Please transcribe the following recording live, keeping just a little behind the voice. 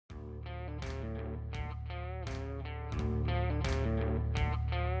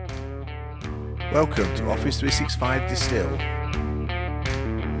Welcome to Office 365 Distill. A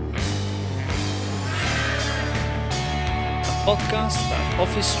podcast about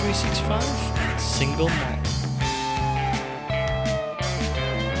Office 365 and single man.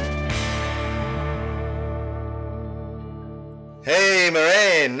 Hey,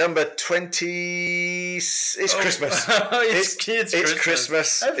 Moraine, number 20. It's Christmas. It's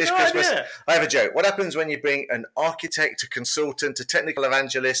Christmas. I have It's no Christmas. idea. I have a joke. What happens when you bring an architect, a consultant, a technical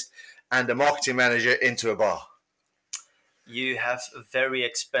evangelist, and a marketing manager into a bar? You have a very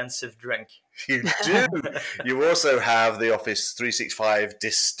expensive drink. You do. You also have the Office 365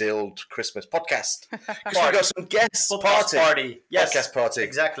 Distilled Christmas podcast. Because we've got some guests Podcast party. Yes. Podcast party.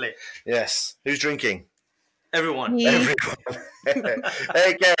 Exactly. Yes. Who's drinking? Everyone. Everyone.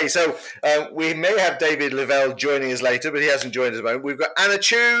 Okay, so we may have David Lavelle joining us later, but he hasn't joined us at the moment. We've got Anna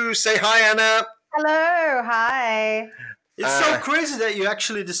Chu. Say hi, Anna. Hello, hi. It's so crazy that you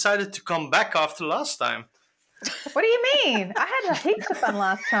actually decided to come back after last time. What do you mean? I had heaps of fun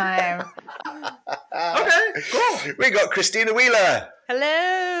last time. Okay, cool. We got Christina Wheeler.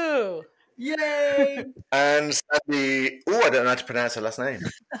 Hello. Yay. And Sandy. Oh, I don't know how to pronounce her last name.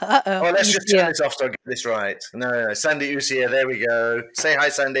 Uh-oh. Oh, let's just turn this off so I get this right. No. Sandy Usia, there we go. Say hi,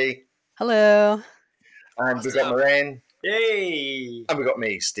 Sandy. Hello. And we've got Moraine. Yay. And we've got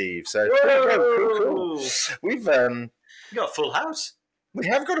me, Steve. So cool. We've You got a full house. we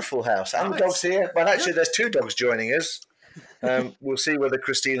have got a full house and Nice. dogs here. But actually, there's two dogs joining us. We'll see whether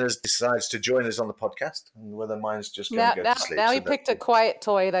Christina decides to join us on the podcast and whether mine's just going to go to sleep. Now So he picked a quiet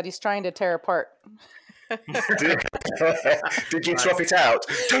toy that he's trying to tear apart. Did you swap it out?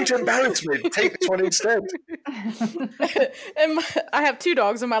 Don't embarrass me. Take this one instead. And I have two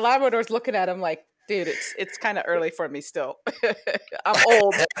dogs, and my Labrador's looking at him like, dude, it's kind of early for me still. I'm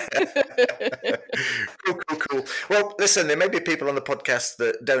old. Cool. Well, listen, there may be people on the podcast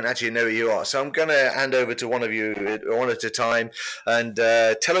that don't actually know who you are, so I'm going to hand over to one of you, one at a time, and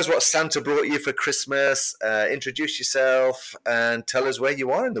tell us what Santa brought you for Christmas, introduce yourself, and tell us where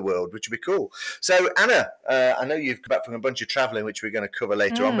you are in the world, which would be cool. So, Anna, I know you've come back from a bunch of traveling, which we're going to cover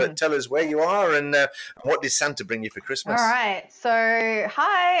later on, but tell us where you are and what did Santa bring you for Christmas? All right. So,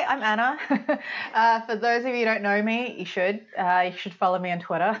 hi, I'm Anna. For those of you who don't know me, you should follow me on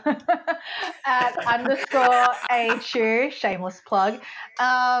Twitter at _ACHU, shameless plug.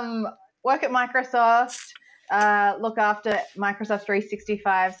 Work at Microsoft, look after Microsoft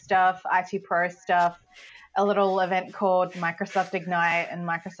 365 stuff, IT Pro stuff, a little event called Microsoft Ignite and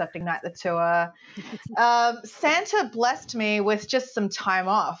Microsoft Ignite the Tour. Santa blessed me with just some time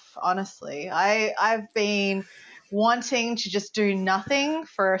off, honestly. I've been wanting to just do nothing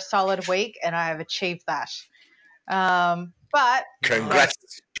for a solid week, and I have achieved that. But Congrats.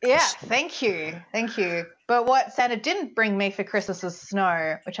 yeah, thank you. But what Santa didn't bring me for Christmas was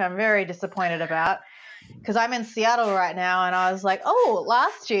snow, which I'm very disappointed about, because I'm in Seattle right now, and I was like, oh,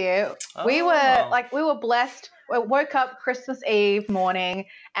 last year we were blessed. We woke up Christmas Eve morning,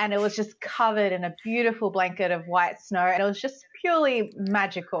 and it was just covered in a beautiful blanket of white snow, and it was just purely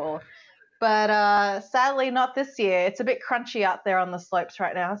magical. But sadly, not this year. It's a bit crunchy out there on the slopes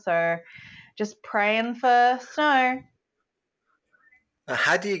right now, so just praying for snow.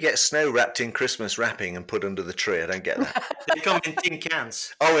 How do you get snow wrapped in Christmas wrapping and put under the tree? I don't get that. They come in tin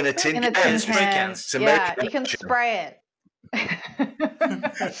cans. Oh, in a tin In a can. tin spray can. cans. It's Yeah, American you can action. spray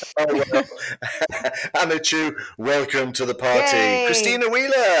it. Oh, well. Anna Chu, welcome to the party. Yay. Christina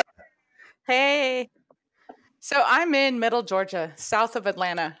Wheeler. Hey. So I'm in Middle Georgia, south of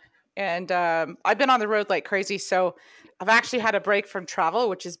Atlanta. And I've been on the road like crazy. So I've actually had a break from travel,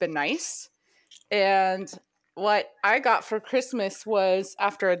 which has been nice. And what I got for Christmas was,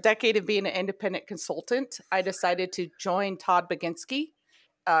 after a decade of being an independent consultant, I decided to join Todd Baginski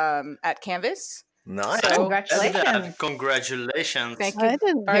at Canvas. Nice. So- Congratulations. Congratulations. Thank you I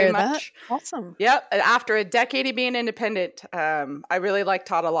didn't very hear much. that. Awesome. Yep. After a decade of being independent, I really like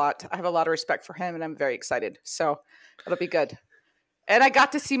Todd a lot. I have a lot of respect for him, and I'm very excited. So it'll be good. And I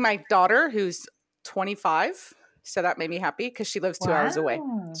got to see my daughter, who's 25. So that made me happy because she lives 2 hours away.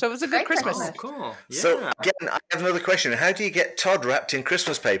 Wow. So it was a good Great Christmas. Oh, cool. Yeah. So, again, I have another question. How do you get Todd wrapped in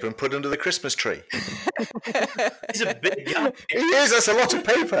Christmas paper and put under the Christmas tree? He's a big guy. He is. That's a lot of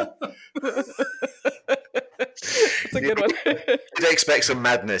paper. It's a good one. You'd expect some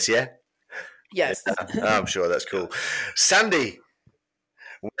madness, yeah? Yes. I'm sure that's cool. Sandy,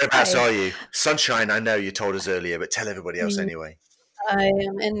 whereabouts Hi. are you? Sunshine, I know you told us earlier, but tell everybody else anyway. I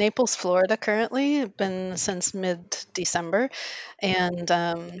am in Naples, Florida currently. I've been since mid-December. And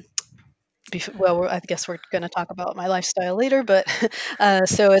well, I guess we're going to talk about my lifestyle later, but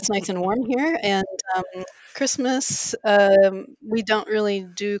so it's nice and warm here. And Christmas, we don't really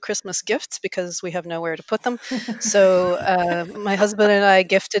do Christmas gifts because we have nowhere to put them. So my husband and I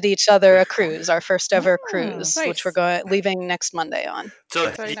gifted each other a cruise, our first ever cruise, which we're leaving next Monday on. So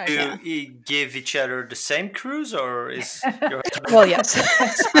Very do nice. you give each other the same cruise, or is your husband? Well, yes.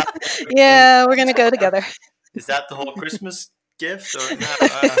 Yeah, we're going to go together. Is that the whole Christmas gift, or no?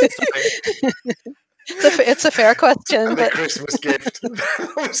 Sorry. It's a fair question, The but Christmas gift. I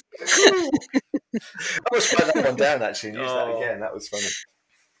must write that one down actually and use that Oh. again. That was funny.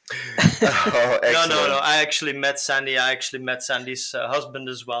 No, Excellent. I actually met Sandy. I actually met Sandy's husband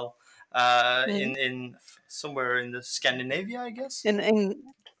as well. In somewhere in the Scandinavia, I guess. yes, in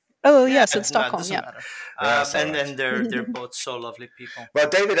No, it Stockholm. doesn't Yeah. matter. That's all right. And they're both so lovely people. Well,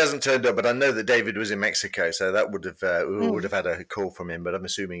 David hasn't turned up, but I know that David was in Mexico, so that would have we would have had a call from him. But I'm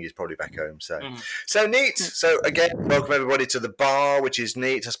assuming he's probably back home. So, so neat. So again, welcome everybody to the bar, which is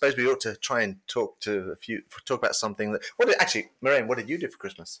neat. I suppose we ought to try and talk about something that. Miriam, what did you do for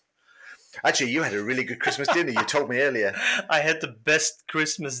Christmas? Actually, you had a really good Christmas dinner. You told me earlier. I had the best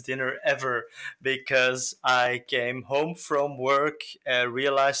Christmas dinner ever because I came home from work,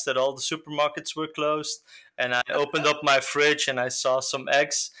 realized that all the supermarkets were closed, and I opened up my fridge and I saw some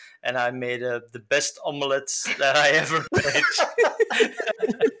eggs, and I made the best omelets that I ever made.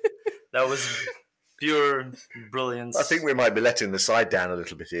 That was pure brilliance. I think we might be letting the side down a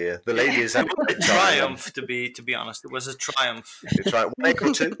little bit here. The ladies have a triumph, to be honest. It was a triumph. You try 1 egg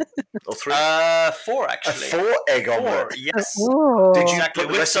or 2 or 3? 4 actually. A 4 egg omelet. Yes. Oh. Did you Exactly.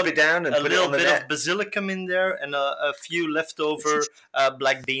 put the recipe down and a put it little on the bit net? of basilicum in there and a few leftover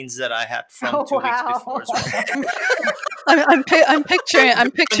black beans that I had from 2 weeks before as well. I'm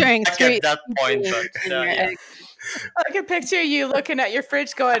picturing Back three at that point, but in your yeah. egg. I can picture you looking at your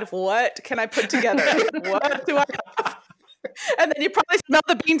fridge going, what can I put together? What do I have? And then you probably smell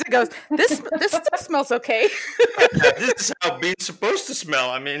the beans and goes, this stuff smells okay. This is how beans supposed to smell.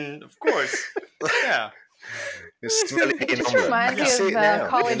 I mean, of course. Yeah. It's smelly It bean just omelette. reminds I me can see of it now,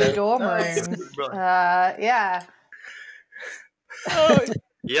 college you know. dorm It's room. brilliant. Yeah. Oh,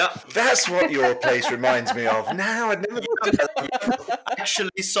 Yeah. That's what your place reminds me of. Now, I'd never done that.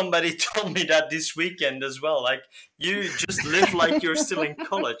 Actually, somebody told me that this weekend as well. Like, you just live like you're still in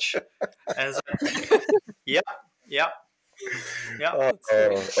college. And it's like, yeah. Oh,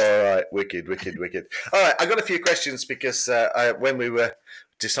 all right. Wicked. All right, I got a few questions because when we were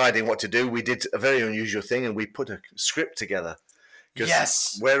deciding what to do, we did a very unusual thing and we put a script together.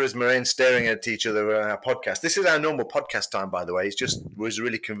 Yes. Whereas Miriam staring at each other on our podcast, this is our normal podcast time, by the way. It was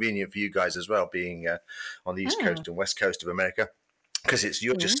really convenient for you guys as well, being on the East Coast and West Coast of America, because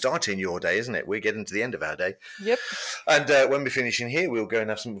you're just starting your day, isn't it? We're getting to the end of our day. yep. And when we're finishing here, we'll go and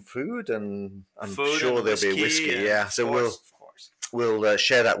have some food, and I'm sure and there'll be a whiskey. and Yeah, of so course. we'll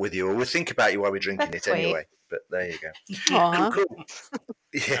share that with you, or we'll think about you while we're drinking That's it sweet. anyway. But there you go. Aw. Cool.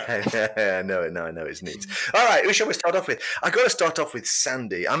 Yeah, no, it's neat. All right, who shall we start off with? I got to start off with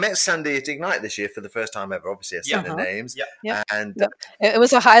Sandy. I met Sandy at Ignite this year for the first time ever. Obviously, I've seen her names. Yeah. Yep. And Yep. It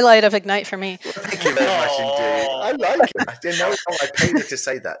was a highlight of Ignite for me. thank you very much indeed. I like it. I didn't know I paid her to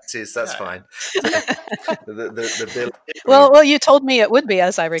say that. That's fine. The bill. Well, you told me it would be,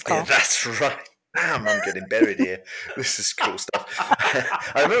 as I recall. Yeah, that's right. Damn, I'm getting buried here. This is cool stuff.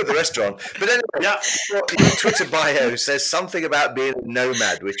 I remember the restaurant, but anyway, your Twitter bio says something about being a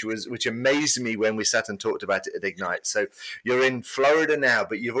nomad, which amazed me when we sat and talked about it at Ignite. So you're in Florida now,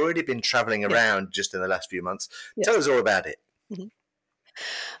 but you've already been traveling around just in the last few months. Yes. Tell us all about it.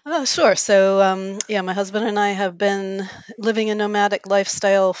 Oh, sure. So, my husband and I have been living a nomadic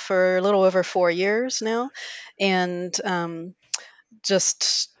lifestyle for a little over 4 years now, and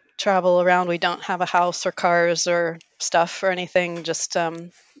just travel around. We don't have a house or cars or stuff or anything. Just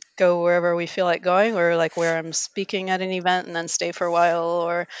go wherever we feel like going, or like where I'm speaking at an event and then stay for a while.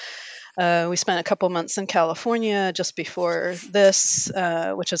 Or we spent a couple months in California just before this,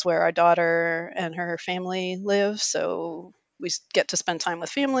 which is where our daughter and her family live. So we get to spend time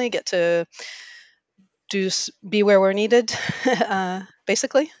with family, get to be where we're needed,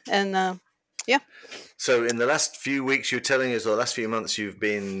 basically. And yeah. So in the last few weeks, you're telling us, or the last few months,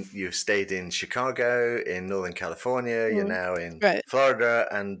 you've stayed in Chicago, in Northern California. You're now in Florida,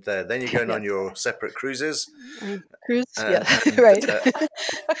 and then you're going on your separate cruises. Cruise, right.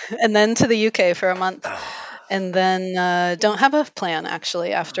 And then to the UK for a month. And then don't have a plan,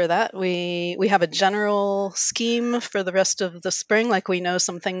 actually, after that. We have a general scheme for the rest of the spring. Like, we know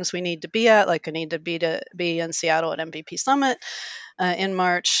some things we need to be at. Like, I need to be in Seattle at MVP Summit. in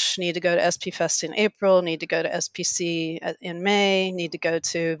March, need to go to SP Fest in April, need to go to SPC in May, need to go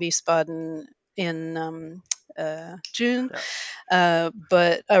to Wiesbaden in June.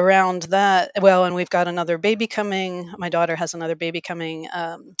 But around that, well, and we've got another baby coming. My daughter has another baby coming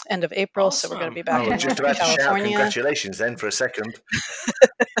end of April, so we're going to be back I in was just about to shout California. congratulations then for a second.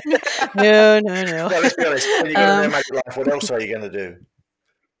 No. Well, let's be honest. When you go to Nomadic Life, what else are you going to do?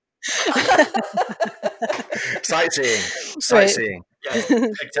 Sightseeing. Yeah,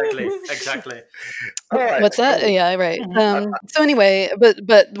 exactly. All right, What's that? cool. Yeah, right. So anyway,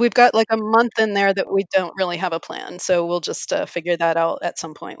 but we've got like a month in there that we don't really have a plan, so we'll just figure that out at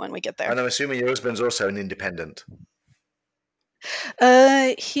some point when we get there. And I'm assuming your husband's also an independent.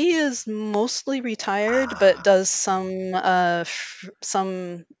 He is mostly retired, but does some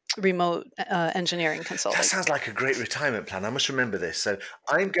remote engineering consulting. That sounds like a great retirement plan. I must remember this. So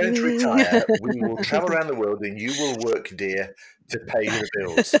I'm going to retire. We will travel around the world, and you will work, dear, to pay your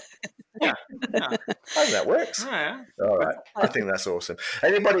bills. Yeah. I think that works. Yeah. All right. I think that's awesome.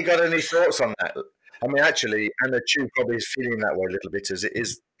 Anybody got any thoughts on that? I mean, actually, Anna Chu probably is feeling that way a little bit as it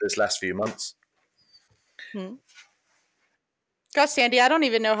is this last few months. Gosh, Sandy, I don't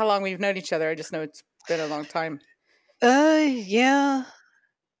even know how long we've known each other. I just know it's been a long time. Yeah.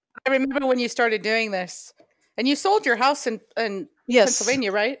 I remember when you started doing this, and you sold your house in Yes.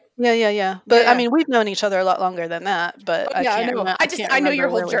 Pennsylvania, right? Yeah. But Yeah. I mean, we've known each other a lot longer than that. But I Yeah, I can't. know. Remem- I know your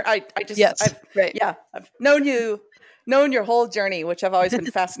remember whole where journey. Yes. Right. Yeah, I've known your whole journey, which I've always been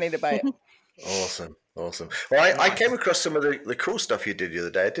fascinated by it. Awesome. Well, I came across some of the cool stuff you did the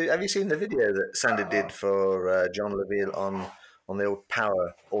other day. Have you seen the video that Sandy did for John Leville on the old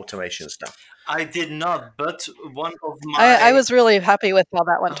power automation stuff? I did not, but one of my... I was really happy with how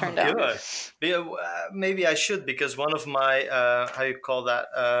that one turned out. Good. Yeah, maybe I should, because one of my, how you call that,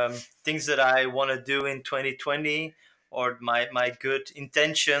 things that I want to do in 2020, or my good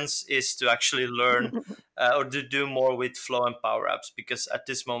intentions, is to actually learn or to do more with Flow and Power Apps, because at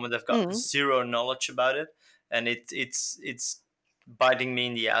this moment I've got zero knowledge about it, and it's biting me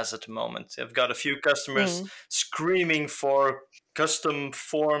in the ass at the moment. I've got a few customers screaming for custom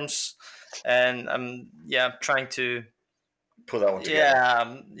forms, and I'm trying to put that one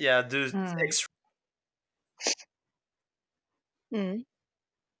together. Do extra.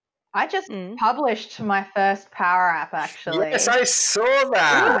 I just published my first Power App, actually. Yes, I saw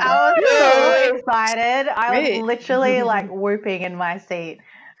that. I was so excited. I was literally like whooping in my seat.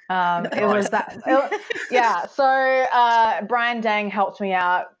 It was that. So Brian Dang helped me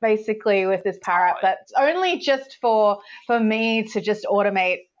out basically with this Power App that's only just for me to just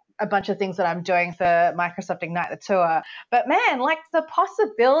automate a bunch of things that I'm doing for Microsoft Ignite the Tour. But man, like the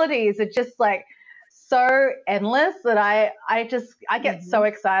possibilities are just like so endless that I get so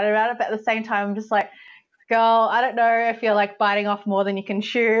excited about it. But at the same time, I'm just like, girl, I don't know if you're like biting off more than you can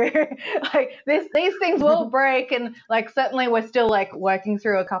chew. Like these things will break, and like certainly we're still like working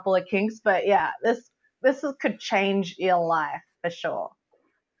through a couple of kinks. But yeah, this could change your life for sure.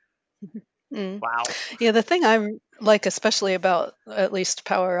 Wow. Yeah, the thing I like especially about at least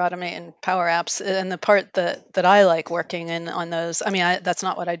Power Automate and Power Apps, and the part that I like working in on those, I mean, that's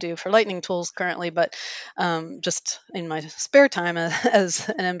not what I do for Lightning Tools currently, but just in my spare time as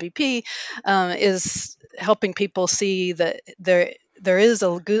an MVP, is helping people see that there is a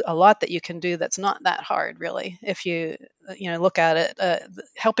lot that you can do that's not that hard, really, if you look at it,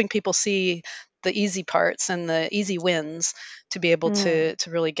 helping people see the easy parts and the easy wins to be able to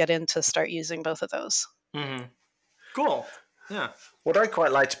really get into start using both of those. Cool. Yeah. What I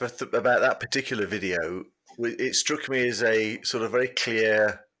quite liked about that particular video, it struck me as a sort of very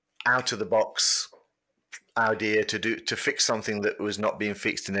clear, out of the box idea to fix something that was not being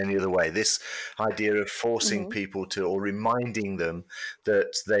fixed in any other way. This idea of forcing people to, or reminding them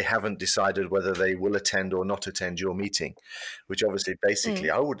that they haven't decided whether they will attend or not attend your meeting, which obviously basically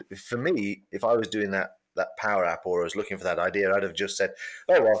for me, if I was doing that Power App, or I was looking for that idea, I'd have just said,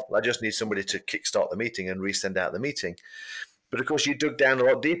 oh, well, I just need somebody to kickstart the meeting and resend out the meeting. But of course, you dug down a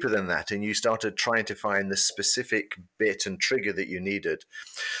lot deeper than that, and you started trying to find the specific bit and trigger that you needed.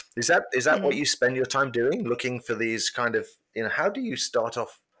 Is that what you spend your time doing, looking for these kind of, how do you start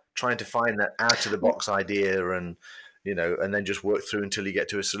off trying to find that out of the box idea, and and then just work through until you get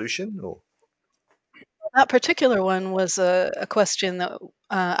to a solution? Or that particular one was a question that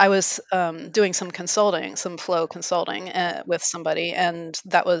I was doing some flow consulting with somebody, and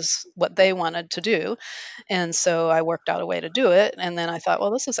that was what they wanted to do. And so I worked out a way to do it. And then I thought,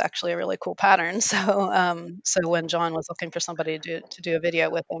 well, this is actually a really cool pattern. So when John was looking for somebody to do a video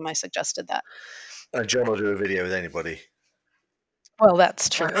with him, I suggested that. And John will do a video with anybody. Well, that's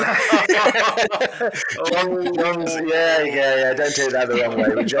true. Yeah. Don't take that the wrong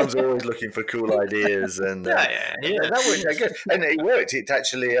way. But John's always looking for cool ideas, and Yeah. that worked. I guess, and it worked. It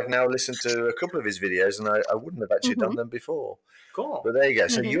actually, I've now listened to a couple of his videos, and I wouldn't have actually done them before. Cool. But there you go.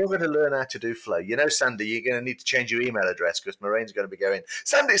 So you're going to learn how to do Flow. You know, Sandy, you're going to need to change your email address because Moraine's going to be going,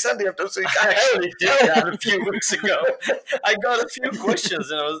 Sandy, I've done something. I actually did that a few weeks ago. I got a few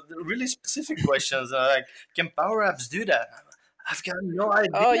questions, and it was really specific questions. Like, can Power Apps do that? I've got no idea.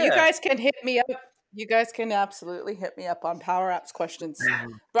 Oh, you guys can hit me up. You guys can absolutely hit me up on Power Apps questions.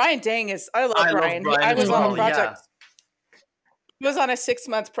 Brian Dang is, I love Brian. I was on a project. He was on a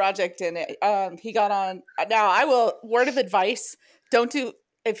 6-month project, and he got on. Now, I will, word of advice,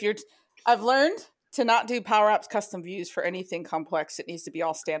 I've learned to not do Power Apps custom views for anything complex. It needs to be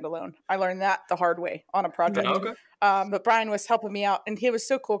all standalone. I learned that the hard way on a project. Okay. But Brian was helping me out, and he was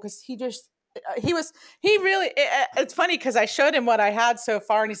so cool because it's funny because I showed him what I had so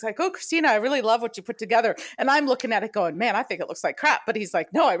far, and he's like, oh, Christina, I really love what you put together. And I'm looking at it going, man, I think it looks like crap. But he's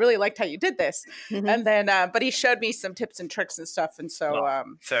like, no, I really liked how you did this. And then, but he showed me some tips and tricks and stuff. And so,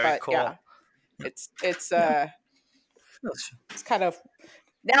 very cool. Yeah, it's kind of,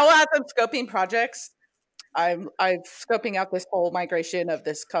 now as I'm scoping projects, I'm scoping out this whole migration of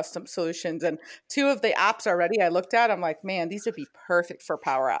this custom solutions, and 2 of the apps already I looked at, I'm like, man, these would be perfect for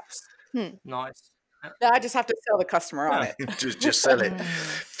Power Apps. Nice. I just have to sell the customer on it. just sell it.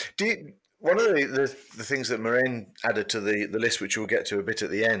 One of the things that Moraine added to the list, which we'll get to a bit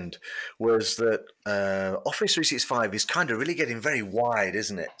at the end, was that Office 365 is kind of really getting very wide,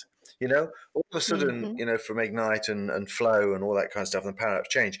 isn't it? You know, all of a sudden, you know, from Ignite and Flow and all that kind of stuff, and the Power Apps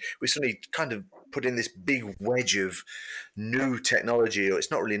change, we suddenly kind of put in this big wedge of new technology, or it's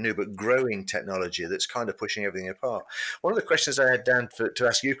not really new, but growing technology that's kind of pushing everything apart. One of the questions I had down to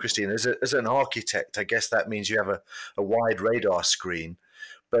ask you, Christina, as an architect, I guess that means you have a wide radar screen,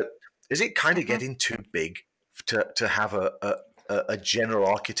 but is it kind of getting too big to have a general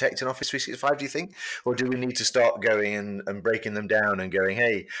architect in Office 365, do you think? Or do we need to start going and breaking them down and going,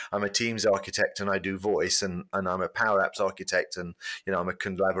 hey, I'm a Teams architect and I do voice, and I'm a Power Apps architect, and you know, I'm a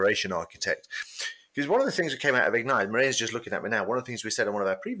collaboration architect? Because one of the things that came out of Ignite, Maria's just looking at me now, one of the things we said on one of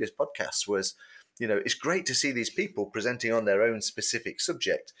our previous podcasts was, you know, it's great to see these people presenting on their own specific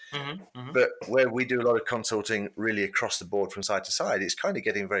subject, but where we do a lot of consulting really across the board from side to side, it's kind of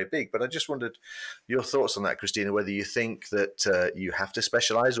getting very big. But I just wondered your thoughts on that, Christina, whether you think that you have to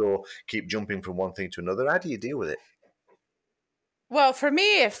specialize or keep jumping from one thing to another. How do you deal with it? Well, for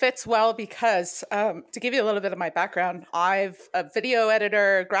me, it fits well because to give you a little bit of my background, I'm a video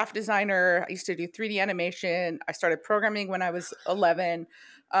editor, graphic designer. I used to do 3D animation. I started programming when I was 11.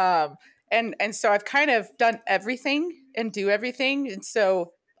 And so I've kind of done everything and do everything. And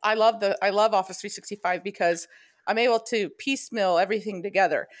so I love Office 365 because I'm able to piecemeal everything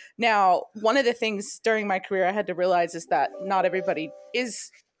together. Now, one of the things during my career I had to realize is that not everybody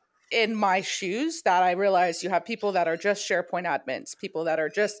is in my shoes. That I realized you have people that are just SharePoint admins, people that are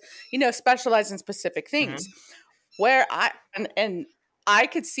just, you know, specialize in specific things, where I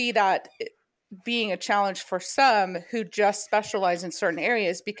could see that being a challenge for some who just specialize in certain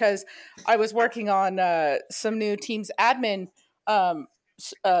areas, because I was working on some new Teams admin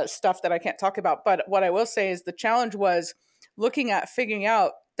stuff that I can't talk about. But what I will say is the challenge was figuring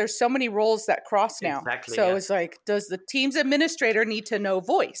out there's so many roles that cross now. Exactly, so it's like, does the Teams administrator need to know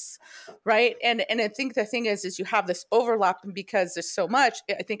voice, right? And I think the thing is you have this overlap, and because there's so much,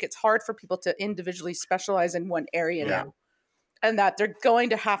 I think it's hard for people to individually specialize in one area now, and that they're going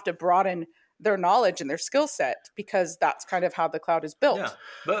to have to broaden their knowledge and their skill set, because that's kind of how the cloud is built. Yeah,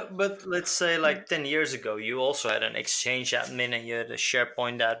 but let's say like 10 years ago, you also had an Exchange admin, and you had a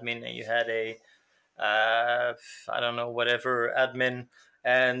SharePoint admin, and you had a I don't know, whatever admin,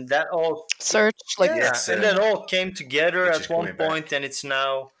 and that all Search, and that all came together Which at is one coming back. point, and it's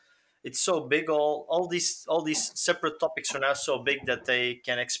so big. All these separate topics are now so big that they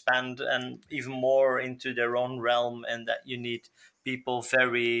can expand and even more into their own realm, and that you need people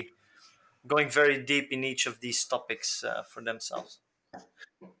going very deep in each of these topics for themselves.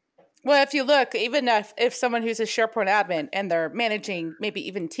 Well, if you look, even if someone who's a SharePoint admin and they're managing maybe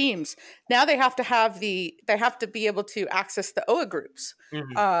even teams, now they have to be able to access the OA groups,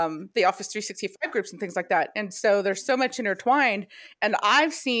 the Office 365 groups and things like that. And so there's so much intertwined. And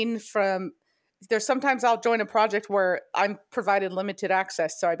I've seen there's sometimes I'll join a project where I'm provided limited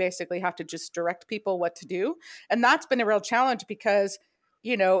access. So I basically have to just direct people what to do. And that's been a real challenge because,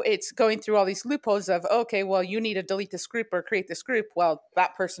 you know, it's going through all these loopholes of, okay, well, you need to delete this group or create this group. Well,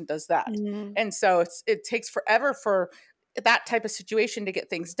 that person does that. And so it takes forever for that type of situation to get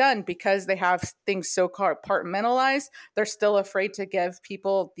things done, because they have things so compartmentalized, they're still afraid to give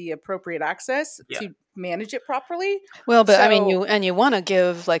people the appropriate access Yeah. to manage it properly. Well, but I mean, So- you want to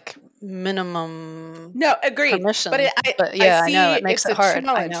give like minimum No, agreed. permission. But But yeah, I see know it makes it's it hard. a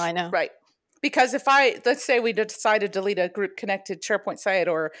challenge. I know. Right. Because let's say we decide to delete a group connected SharePoint site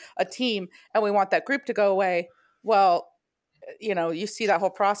or a team, and we want that group to go away. Well, you see that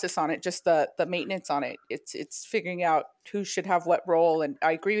whole process on it, just the maintenance on it. It's figuring out who should have what role. And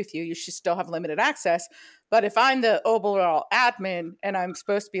I agree with you. You should still have limited access. But if I'm the overall admin and I'm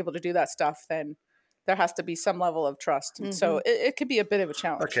supposed to be able to do that stuff, then there has to be some level of trust. And so it could be a bit of a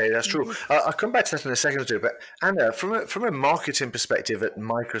challenge. Okay, that's true. I'll come back to that in a second or two. But Anna, from a marketing perspective at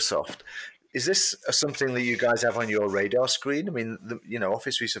Microsoft, is this something that you guys have on your radar screen? I mean,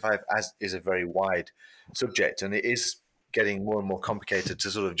 Office 365 is a very wide subject, and it is getting more and more complicated to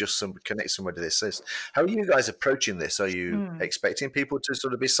sort of just connect somewhere to this. How are you guys approaching this? Are you expecting people to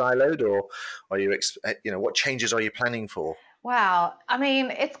sort of be siloed, or are you, what changes are you planning for? Wow. I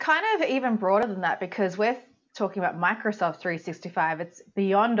mean, it's kind of even broader than that, because we're talking about Microsoft 365. It's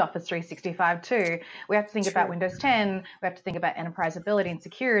beyond Office 365 too. We have to think about Windows 10. We have to think about enterprise ability and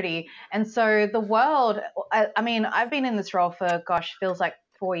security. And so the world, I mean, I've been in this role for, feels like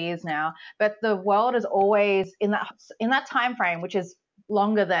 4 years now, but the world is always in that time frame, which is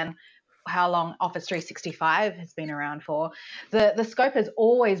longer than how long Office 365 has been around for. The scope is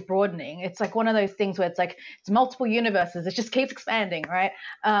always broadening. It's like one of those things where it's multiple universes. It just keeps expanding, right?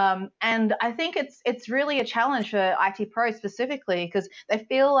 And I think it's really a challenge for IT pros specifically, because they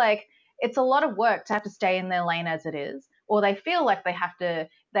feel like it's a lot of work to have to stay in their lane as it is, or they feel like they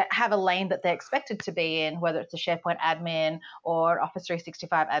have a lane that they're expected to be in, whether it's a SharePoint admin or Office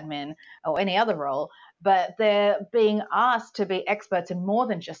 365 admin or any other role. But they're being asked to be experts in more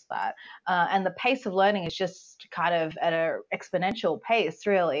than just that. And the pace of learning is just kind of at an exponential pace,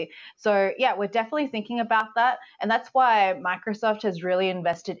 really. So, yeah, we're definitely thinking about that. And that's why Microsoft has really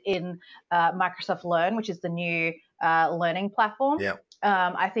invested in Microsoft Learn, which is the new learning platform. Yeah.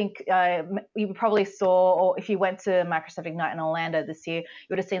 I think you probably saw, or if you went to Microsoft Ignite in Orlando this year, you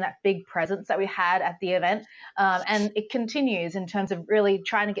would have seen that big presence that we had at the event. And it continues in terms of really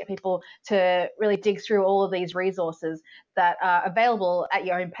trying to get people to really dig through all of these resources that are available at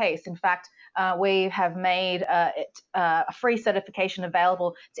your own pace. In fact, we have made a free certification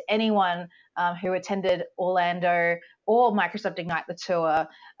available to anyone who attended Orlando or Microsoft Ignite the tour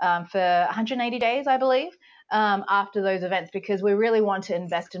for 180 days, I believe. After those events, because we really want to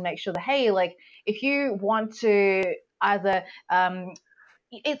invest and make sure that, hey, like if you want to either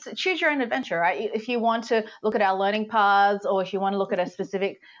it's choose your own adventure, right? If you want to look at our learning paths, or if you want to look at a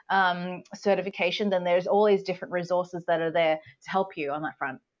specific certification, then there's all these different resources that are there to help you on that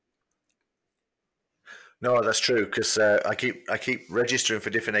front. No, that's true, because I keep registering for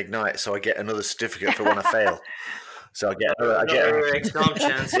different Ignites, so I get another certificate for when I fail. So I get another exam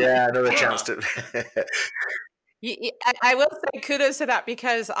chance. Yeah, another chance to. I will say kudos to that,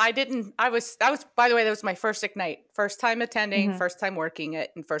 because that was, by the way, that was my first Ignite, first time attending, first time working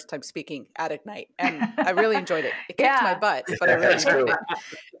it, and first time speaking at Ignite. And I really enjoyed it. It kicked my butt, but I really enjoyed it.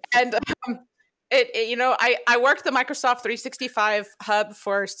 And I worked the Microsoft 365 hub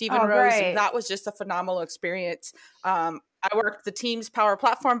for Stephen Rose, and that was just a phenomenal experience. I worked the Teams Power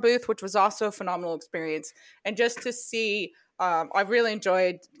Platform booth, which was also a phenomenal experience. And just to see, I really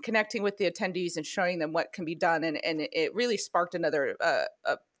enjoyed connecting with the attendees and showing them what can be done. And it really sparked another, I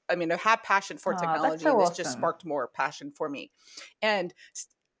have passion for technology, and this just sparked more passion for me. And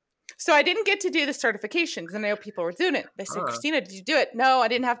so I didn't get to do the certifications, and I know people were doing it. They said, Christina, did you do it? No, I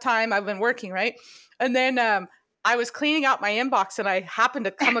didn't have time. I've been working, right? And then I was cleaning out my inbox, and I happened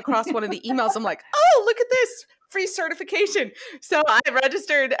to come across one of the emails. I'm like, oh, look at this. Free certification. So I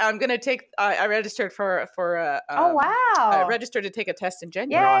registered. I'm going to take. I registered for. Oh wow! I registered to take a test in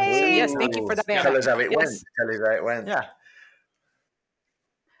January. Yay! So yes, thank you for that. Tell us how it went. Tell us how it went. Yeah.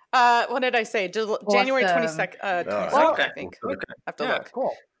 What did I say? January 22nd. I think. Okay. I have to look.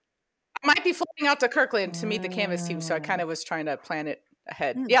 Cool. I might be flying out to Kirkland to meet the Canvas team, so I kind of was trying to plan it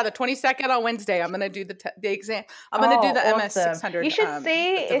ahead. Yeah, the 22nd on Wednesday. I'm going to do the exam. I'm going to do the MS 600. You should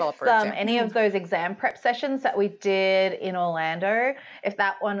see if any of those exam prep sessions that we did in Orlando, if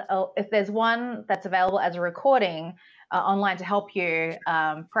there's one that's available as a recording online to help you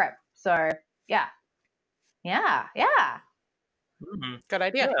prep. So yeah. Mm-hmm. Good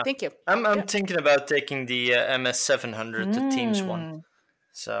idea. Yeah. Thank you. I'm thinking about taking the MS 700, the Teams one.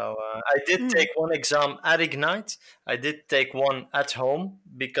 So I did take one exam at Ignite. I did take one at home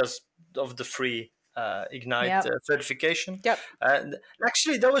because of the free Ignite Yep. certification. Yep. And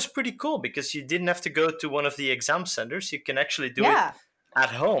actually, that was pretty cool because you didn't have to go to one of the exam centers. You can actually do Yeah. it at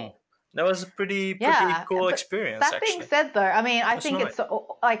home. That was a pretty Yeah, cool but experience. that being Actually, said, though, I mean, I That's think nice. it's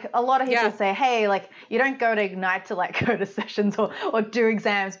like a lot of people Yeah. say, hey, like you don't go to Ignite to like go to sessions or do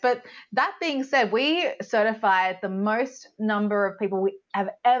exams. But that being said, we certified the most number of people we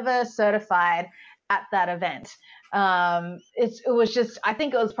have ever certified at that event. It was just, I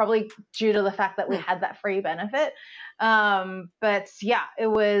think it was probably due to the fact that we had that free benefit. But yeah, it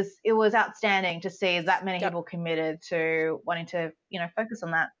was outstanding to see that many Yep. people committed to wanting to, focus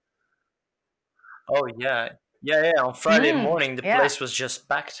on that. Oh yeah. On Friday morning, the yeah. place was just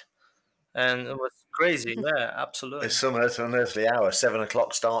packed, and it was crazy. Yeah, absolutely. It's some unearthly hour, 7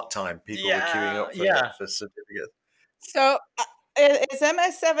 o'clock start time. People were queuing up for certificates. So is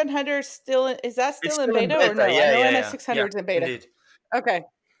MS700 still? Is that still It's in still in beta or no? beta, I know yeah. MS600 is in beta. Indeed. Okay,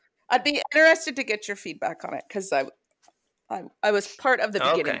 I'd be interested to get your feedback on it because I was part of the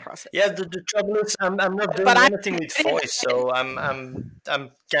beginning process. Yeah, the trouble is I'm not doing But anything with voice, so I'm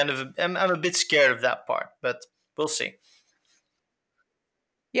kind of I'm a bit scared of that part, but we'll see.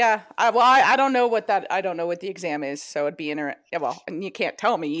 Yeah, I don't know what the exam is, so it'd be interesting. Yeah, well, and you can't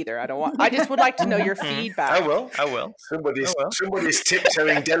tell me either. I just would like to know your feedback. I will. Somebody's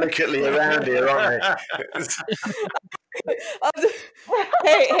tiptoeing delicately around here, aren't they?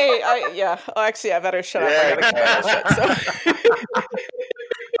 Hey, actually, I better shut up. I gotta keep my mouth shut,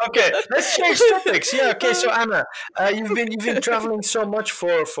 Okay, let's change topics. Yeah, okay. So Anna, you've been traveling so much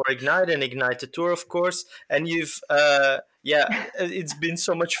for Ignite and Ignite the Tour, of course, and you've it's been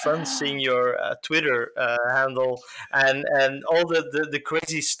so much fun seeing your Twitter handle and all the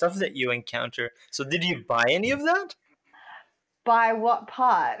crazy stuff that you encounter. So, did you buy any of that? By what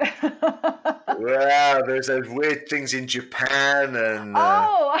part? Wow, there's those weird things in Japan and.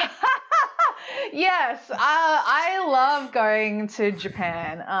 Oh, yes. I love going to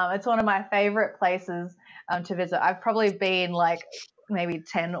Japan. It's one of my favorite places to visit. I've probably been like maybe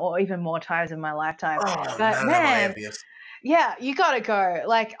 10 or even more times in my lifetime. Oh, but man, yeah, you gotta go.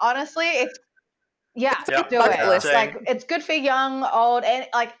 Like honestly, it's do it. Like it's good for young, old, and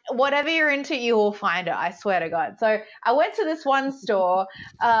like whatever you're into, you will find it. I swear to God. So I went to this one store,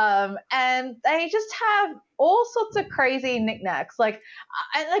 and they just have all sorts of crazy knickknacks, like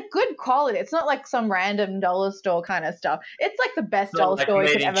good quality. It's not like some random dollar store kind of stuff. It's like the best dollar store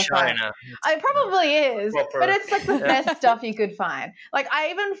you could ever find. It probably is, but it's like the best stuff you could find. Like I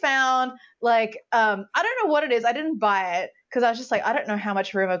even found like I don't know what it is. I didn't buy it because I was just like, I don't know how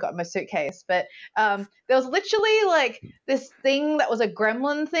much room I've got in my suitcase, but there was literally like this thing that was a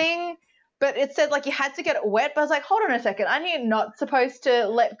gremlin thing, but it said like you had to get it wet. But I was like, hold on a second, aren't you not supposed to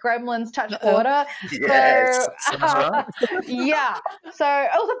let gremlins touch water? Yes. Yeah. So it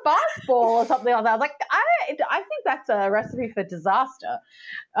was a bath ball or something like that. I was like, I think that's a recipe for disaster.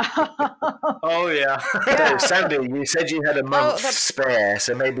 Oh yeah. Sandy, you said you had a month spare,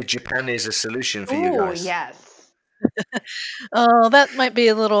 so maybe Japan is a solution for you guys. Yes. Oh, that might be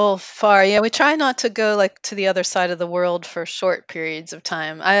a little far. Yeah, we try not to go like to the other side of the world for short periods of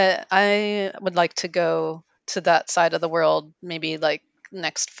time. I would like to go to that side of the world maybe like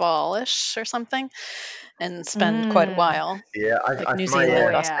next fall-ish or something and spend quite a while. Yeah, like New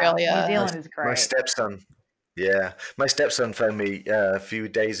Zealand, Australia. New Zealand is great. My stepson phoned me a few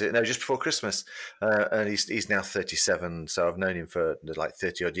days, just before Christmas, and he's now 37, so I've known him for like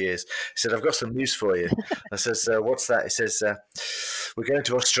 30 odd years. He said, "I've got some news for you." I says, "What's that?" He says, "We're going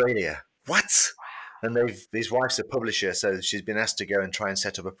to Australia." What? And his wife's a publisher, so she's been asked to go and try and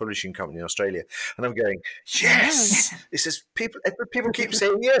set up a publishing company in Australia. And I'm going, yes. He says, people keep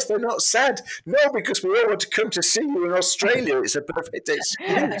saying yes, they're not sad. No, because we all want to come to see you in Australia. It's a perfect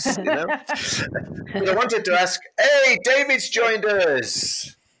excuse, But I wanted to ask, hey, David's joined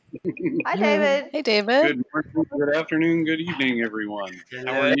us. Hi, David. Hey, David. Good morning, good afternoon, good evening, everyone.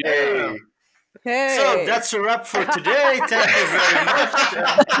 How are you? Hey. So that's a wrap for today. Thank you very much.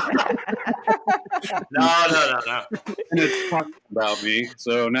 No. And it's talking about me,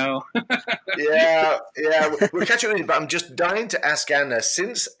 so no. Yeah, we'll catch up with you, but I'm just dying to ask Anna,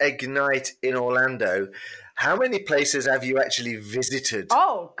 since Ignite in Orlando, how many places have you actually visited?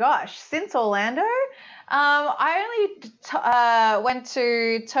 Oh, gosh, since Orlando? I only went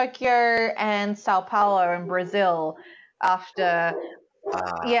to Tokyo and Sao Paulo in Brazil after...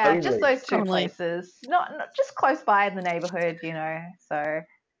 just those two places. Not just close by in the neighborhood, so...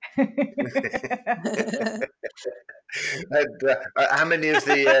 And, how many of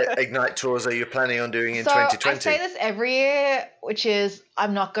the Ignite tours are you planning on doing in 2020? I say this every year, which is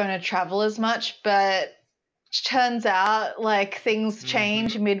I'm not going to travel as much, but turns out like things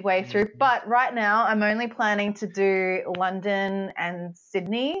change midway through. But right now, I'm only planning to do London and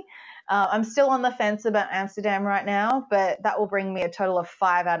Sydney. I'm still on the fence about Amsterdam right now, but that will bring me a total of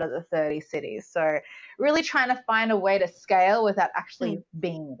 5 out of the 30 cities. So really trying to find a way to scale without actually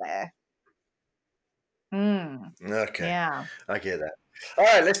being there. Okay. Yeah. I get that. All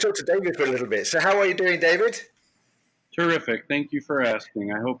right, let's talk to David for a little bit. So how are you doing, David? Terrific. Thank you for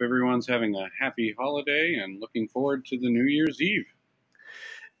asking. I hope everyone's having a happy holiday and looking forward to the New Year's Eve.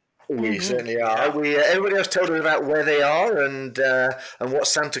 We certainly are. Everybody else told us about where they are and what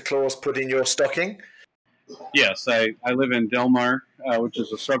Santa Claus put in your stocking? Yes, I live in Del Mar, which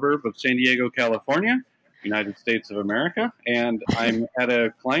is a suburb of San Diego, California, United States of America, and I'm at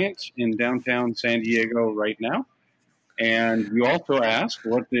a client in downtown San Diego right now. And you also asked,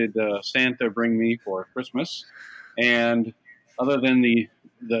 what did Santa bring me for Christmas? And other than the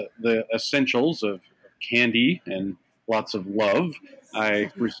essentials of candy and lots of love,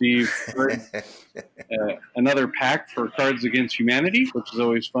 I received another pack for Cards Against Humanity, which is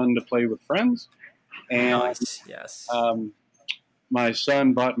always fun to play with friends. And Nice, yes. My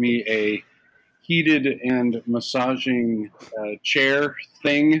son bought me a heated and massaging chair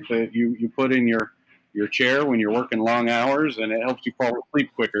thing that you put in your chair when you're working long hours, and it helps you fall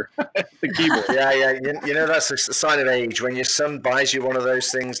asleep quicker. The keyboard. Yeah. You know, that's a sign of age. When your son buys you one of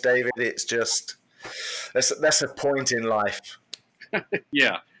those things, David, it's just that's a point in life.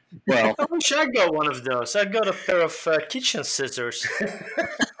 Yeah. Well, I wish I got one of those. I got a pair of kitchen scissors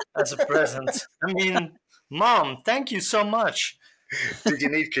as a present. I mean, Mom, thank you so much. Did you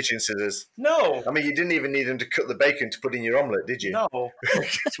need kitchen scissors? No. I mean, you didn't even need them to cut the bacon to put in your omelette, did you? No.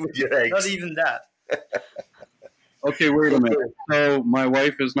 With your eggs. Not even that. okay, wait a minute. So my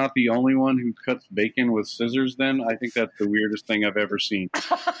wife is not the only one who cuts bacon with scissors then? I think that's the weirdest thing I've ever seen.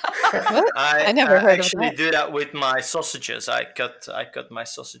 I never heard of actually that. do that with my sausages. I cut my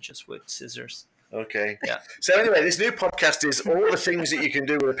sausages with scissors. Okay. Yeah. So anyway, this new podcast is all the things that you can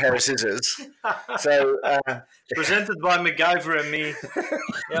do with a pair of scissors. So Presented by MacGyver and me.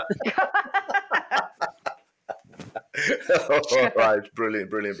 Yeah. all right,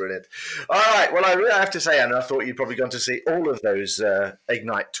 brilliant. All right, well, I really have to say, Anna, I thought you'd probably gone to see all of those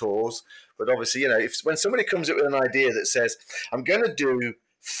Ignite tours, but obviously, you know, when somebody comes up with an idea that says, I'm going to do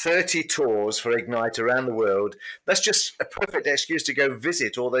 30 tours for Ignite around the world, that's just a perfect excuse to go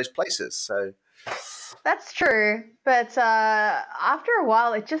visit all those places. So That's true, but after a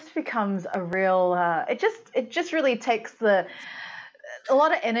while, it just becomes a real. It just really takes a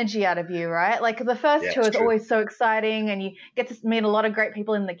lot of energy out of you, right? Like the first Yeah, tour is it's true. always so exciting, and you get to meet a lot of great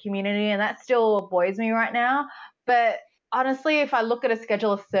people in the community, and that still buoys me right now. But honestly, if I look at a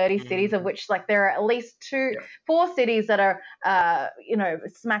schedule of 30 cities, of which like there are at least 4 cities that are,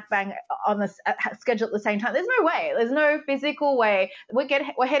 smack bang on the schedule at the same time, there's no way. There's no physical way.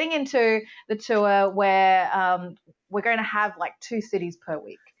 We're heading into the tour where we're going to have like 2 cities per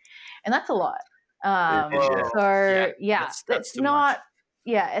week, and that's a lot. That's It's too not. much.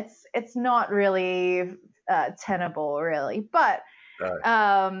 Yeah, it's not really tenable, really. But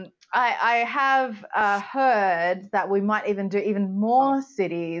I have heard that we might even do even more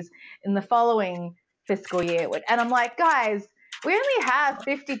cities in the following fiscal year. And I'm like, guys, we only have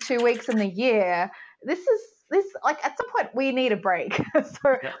 52 weeks in the year. This like at some point we need a break. So I don't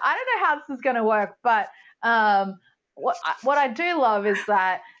know how this is going to work, but what I do love is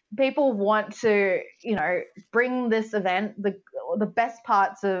that people want to, bring this event, the best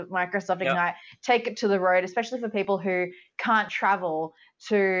parts of Microsoft Ignite, take it to the road, especially for people who can't travel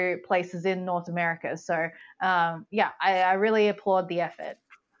to places in North America. So, I really applaud the effort.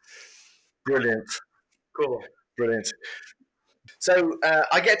 Brilliant. Cool. Brilliant. So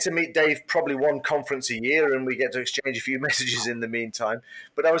I get to meet Dave probably one conference a year, and we get to exchange a few messages in the meantime.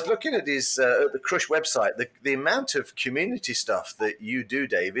 But I was looking at his the Crush website. The amount of community stuff that you do,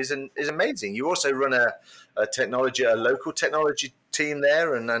 Dave, is amazing. You also run a local technology team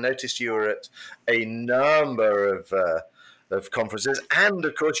there, and I noticed you were at a number of conferences, and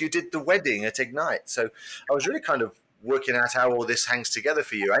of course you did the wedding at Ignite. So I was really kind of working out how all this hangs together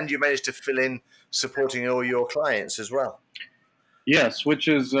for you, and you managed to fill in supporting all your clients as well. Yes, which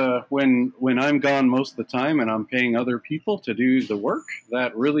is when I'm gone most of the time and I'm paying other people to do the work,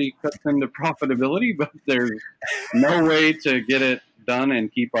 that really cuts into profitability, but there's no way to get it done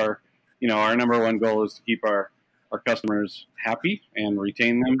and keep our number one goal is to keep our customers happy and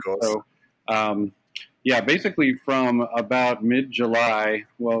retain them. So, basically from about mid-July,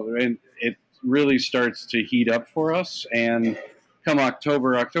 it really starts to heat up for us, and come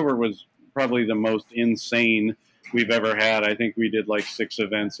October was probably the most insane we've ever had. I think we did like 6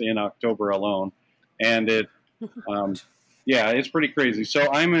 events in October alone, and it Yeah, it's pretty crazy.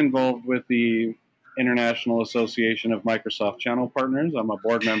 So I'm involved with the International Association of Microsoft Channel Partners. I'm a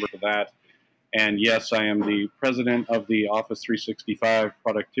board member for that. And yes, I am the president of the Office 365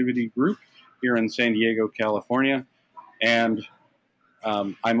 Productivity Group here in San Diego, California. And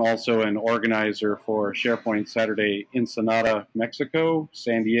I'm also an organizer for SharePoint Saturday Ensenada, Mexico,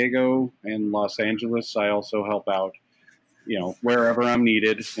 San Diego, and Los Angeles. I also help out, wherever I'm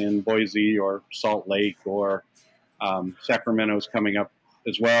needed in Boise or Salt Lake or Sacramento's coming up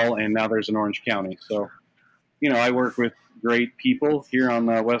as well. And now there's an Orange County. So, I work with great people here on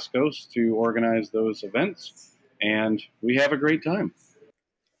the West Coast to organize those events, and we have a great time.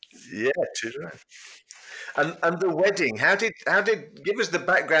 Yeah, true. And the wedding, how did give us the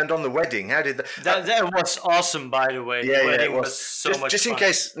background on the wedding? How did that was awesome, by the way. Yeah, the wedding it was so much just fun. in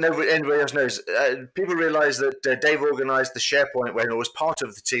case anybody else knows, people realise that Dave organised the SharePoint wedding, or was part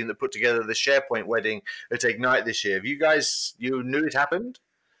of the team that put together the SharePoint wedding at Ignite this year. Have you guys, you knew it happened?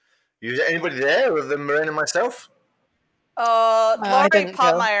 Anybody there other than Marina and myself? Lori didn't go.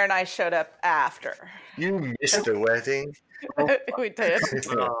 Pottmeyer and I showed up after. You missed the wedding. We did.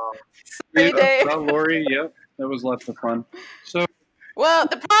 Oh, Sorry, Dave. Well, Lori, yep, that was lots of fun. So, Well,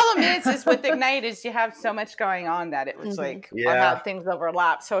 the problem is with Ignite is you have so much going on that it was like I Yeah. have things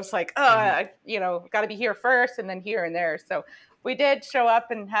overlap. So it's like, got to be here first and then here and there. So we did show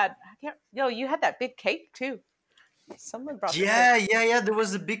up and you had that big cake too. Someone brought the cake. yeah. There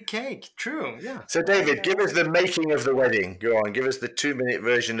was a big cake. True. Yeah. So David, give us the making of the wedding. Go on, give us the 2-minute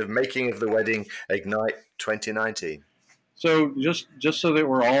version of making of the wedding Ignite 2019. So just so that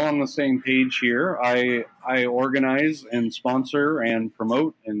we're all on the same page here, I organize and sponsor and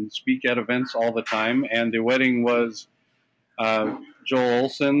promote and speak at events all the time. And the wedding was Joel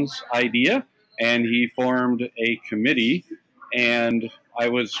Olson's idea, and he formed a committee. And I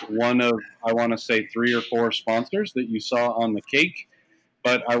was one of, I want to say, 3 or 4 sponsors that you saw on the cake.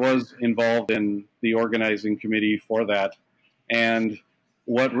 But I was involved in the organizing committee for that. And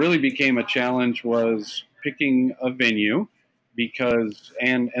what really became a challenge was picking a venue, because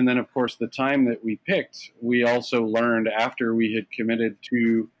and then of course the time that we picked, we also learned after we had committed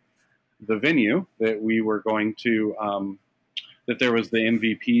to the venue that we were going to that there was the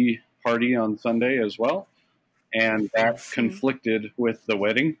MVP party on Sunday as well, and that conflicted with the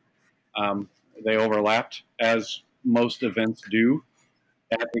wedding. They overlapped, as most events do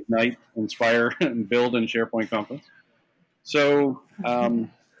at Ignite, Inspire, and Build and SharePoint Conference. So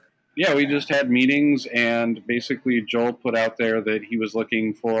we just had meetings, and basically Joel put out there that he was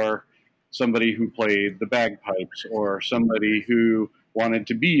looking for somebody who played the bagpipes or somebody who wanted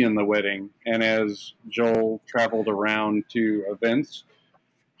to be in the wedding. And as Joel traveled around to events,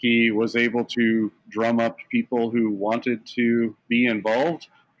 he was able to drum up people who wanted to be involved.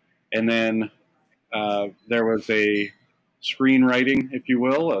 And then there was a screenwriting, if you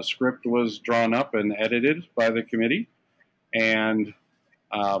will. A script was drawn up and edited by the committee. And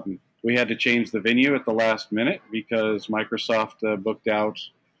we had to change the venue at the last minute because Microsoft booked out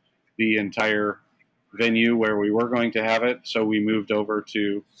the entire venue where we were going to have it. So we moved over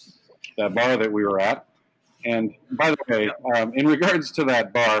to that bar that we were at. And by the way, in regards to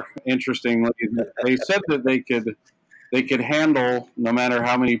that bar, interestingly, they said that they could handle no matter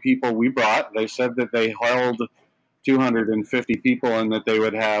how many people we brought. They said that they held 250 people and that they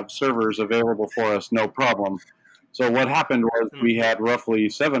would have servers available for us, no problem. So what happened was we had roughly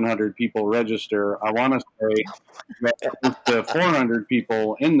 700 people register. I want to say that 400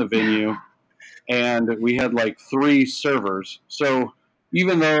 people in the venue, and we had like 3 servers. So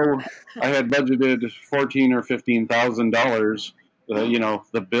even though I had budgeted $14,000 or $15,000,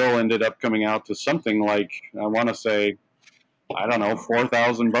 the bill ended up coming out to something like, I want to say, I don't know,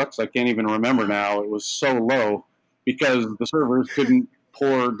 $4,000. I can't even remember now. It was so low because the servers couldn't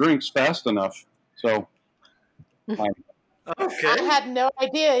pour drinks fast enough. So. Okay. I had no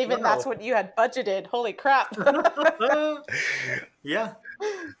idea that's what you had budgeted. Holy crap. Yeah.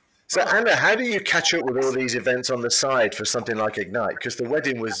 So Anna, how do you catch up with all these events on the side for something like Ignite? Because the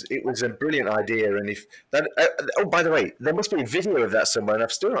wedding was a brilliant idea, and if that by the way, there must be a video of that somewhere, and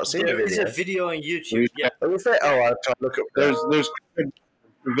I've still not seen There the is video. a video on YouTube. Yeah. Oh, is there? Oh, I'll try to look up. There's the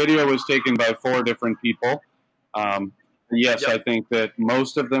video was taken by 4 different people. Yes, Yep. I think that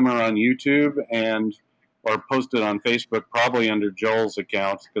most of them are on YouTube or posted on Facebook, probably under Joel's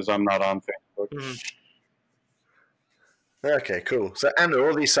account because I'm not on Facebook. Mhm. Okay, cool. So Anna,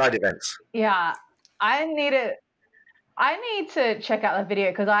 all these side events. Yeah, I need to check out the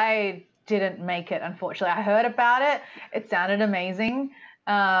video because I didn't make it, unfortunately. I heard about it. It sounded amazing.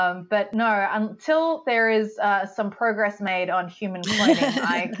 But no, until there is some progress made on human cloning,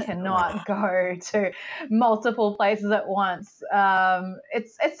 I cannot go to multiple places at once.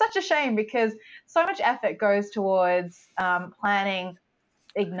 It's such a shame because so much effort goes towards planning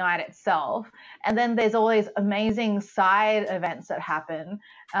Ignite itself, and then there's all these amazing side events that happen,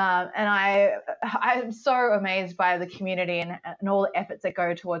 and I'm so amazed by the community and all the efforts that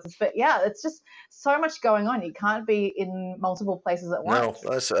go towards this. But yeah, it's just so much going on. You can't be in multiple places at No,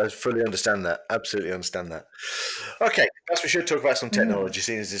 once. I fully understand that. Absolutely understand that. Okay, perhaps we should talk about some technology,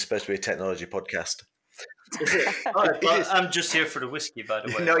 seeing as this is supposed to be a technology podcast. Is it? All right, but I'm just here for the whiskey, by the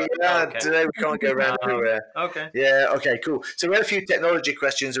way. No, but- yeah, okay. today we can't go around everywhere. Okay. Yeah, okay, cool. So we had a few technology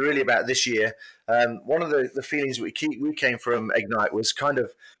questions really about this year. One of the feelings we came from Ignite was kind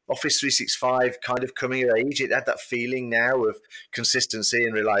of Office 365 kind of coming of age. It had that feeling now of consistency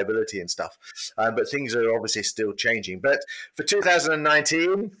and reliability and stuff. But things are obviously still changing. But for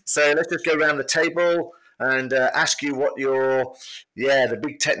 2019, so let's just go around the table and ask you what the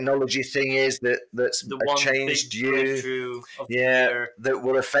big technology thing is that's The one changed big you. breakthrough of the Yeah, year. that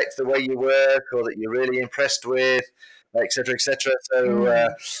will affect the way you work or that you're really impressed with, et cetera, et cetera.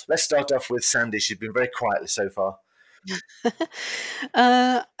 So let's start off with Sandy. She's been very quiet so far.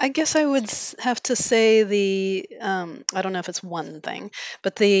 I guess I would have to say I don't know if it's one thing,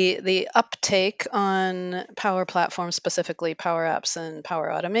 but the uptake on Power Platform, specifically Power Apps and Power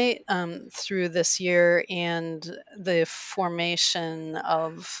Automate, through this year, and the formation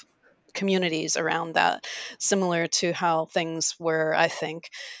of communities around that, similar to how things were, I think,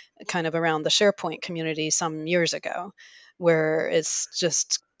 kind of around the SharePoint community some years ago, where it's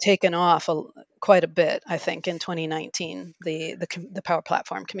just taken off quite a bit, I think, in 2019, the Power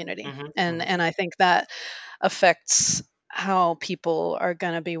Platform community. And I think that affects how people are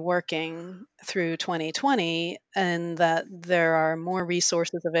going to be working through 2020, and that there are more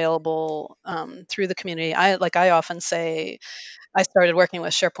resources available through the community. I often say, I started working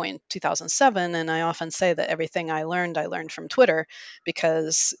with SharePoint in 2007, and I often say that everything I learned from Twitter,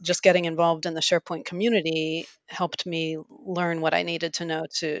 because just getting involved in the SharePoint community helped me learn what I needed to know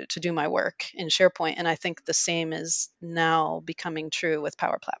to do my work in SharePoint. And I think the same is now becoming true with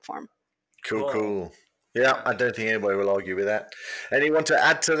Power Platform. Cool. Yeah, I don't think anybody will argue with that. Anyone to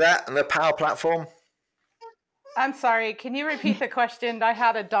add to that and the Power Platform? I'm sorry. Can you repeat the question? I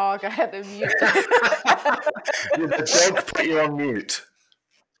had a dog. I had to mute. The dog put you on mute.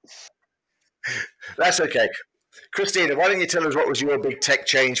 That's okay. Christina, why don't you tell us what was your big tech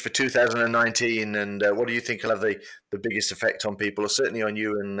change for 2019, and what do you think will have the biggest effect on people, or certainly on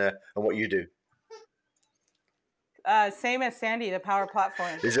you and what you do? Same as Sandy, the Power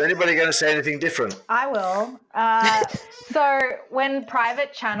Platform. Is there anybody going to say anything different? I will. So when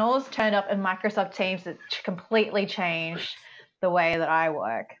private channels turned up in Microsoft Teams, it completely changed the way that I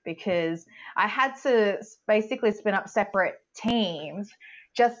work, because I had to basically spin up separate teams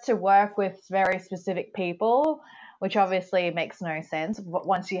just to work with very specific people, which obviously makes no sense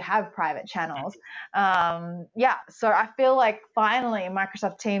once you have private channels. So I feel like finally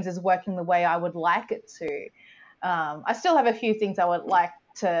Microsoft Teams is working the way I would like it to. I still have a few things I would like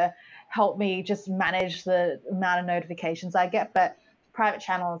to help me just manage the amount of notifications I get, but private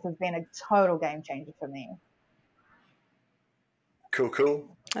channels has been a total game changer for me. Cool.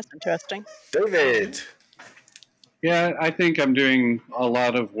 That's interesting. David. Yeah, I think I'm doing a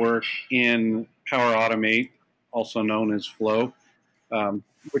lot of work in Power Automate, also known as Flow,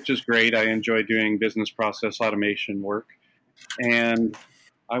 which is great. I enjoy doing business process automation work. And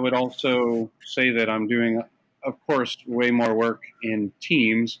I would also say that I'm doing, of course, way more work in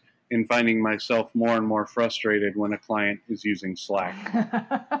Teams, in finding myself more and more frustrated when a client is using Slack.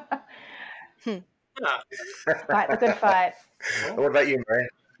 Fight the good fight. What about you, Moraine?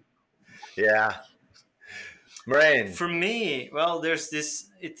 Yeah. Moraine. For me, well, there's this.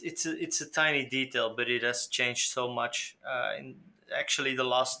 It's a tiny detail, but it has changed so much in actually the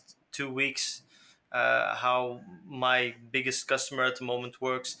last 2 weeks. How my biggest customer at the moment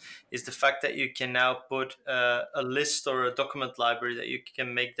works is the fact that you can now put a list or a document library that you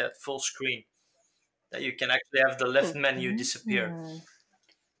can make that full screen, that you can actually have the left menu disappear.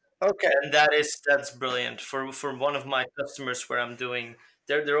 Okay. And that's brilliant for one of my customers where I'm doing.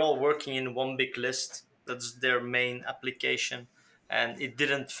 They're all working in one big list. That's their main application, and it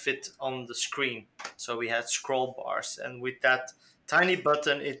didn't fit on the screen. So we had scroll bars, and with that tiny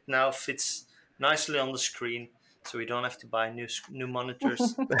button, it now fits nicely on the screen. so we don't have to buy new monitors.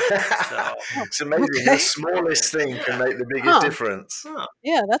 So It's amazing. Okay. The smallest thing can make the biggest Huh. difference.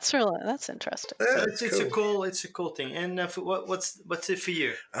 Yeah, that's interesting. Yeah, so it's it's a cool. cool thing. And what's it for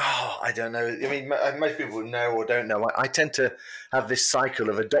you? Oh, I don't know. I mean, most people know or don't know. I tend to have this cycle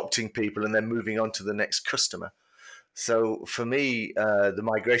of adopting people and then moving on to the next customer. So for me, the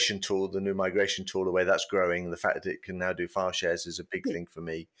migration tool, the new migration tool, the way that's growing, the fact that it can now do file shares is a big thing for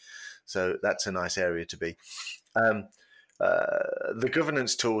me. So that's a nice area to be. The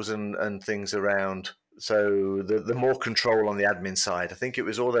governance tools and things around. So the more control on the admin side. I think it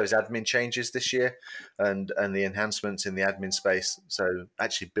was all those admin changes this year and the enhancements in the admin space. So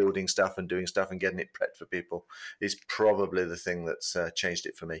actually building stuff and doing stuff and getting it prepped for people is probably the thing that's changed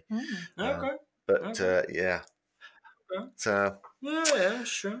it for me. Okay. But yeah. Okay. So Yeah,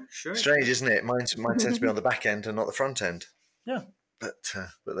 sure. strange, isn't it? Mine tends to be on the back end and not the front end. Yeah. But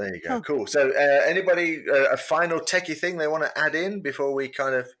there you go. Huh. Cool. So anybody a final techie thing they want to add in before we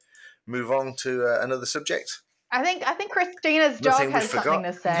kind of move on to another subject? I think Christina's dog Nothing we has something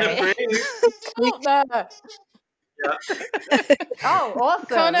to say. Yeah. Oh,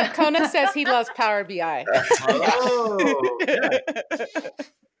 awesome. Kona says he loves Power BI. Oh, yeah.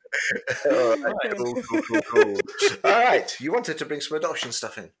 All right, cool. All right, you wanted to bring some adoption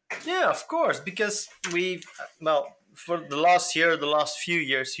stuff in. Yeah, of course, because for the last few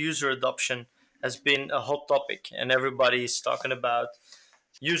years, user adoption has been a hot topic, and everybody's talking about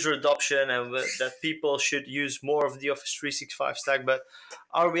user adoption and that people should use more of the Office 365 stack. But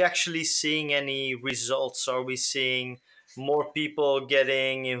are we actually seeing any results? Are we seeing more people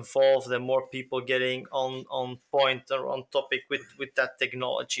getting involved and more people getting on point or on topic with that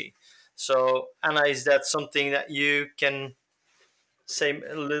technology? So, Anna, is that something that you can say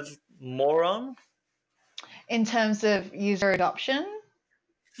a little more on? In terms of user adoption?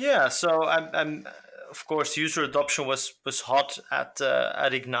 Yeah, so I'm of course user adoption was hot at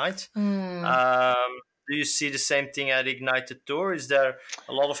Ignite. Do you see the same thing at Ignite Tour? Is there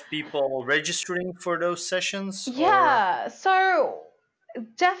a lot of people registering for those sessions? Yeah, so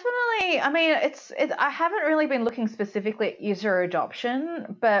definitely. I mean, I haven't really been looking specifically at user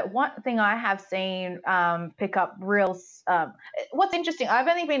adoption, but one thing I have seen pick up what's interesting, I've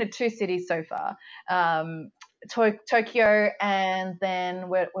only been to 2 cities so far, Tokyo, and then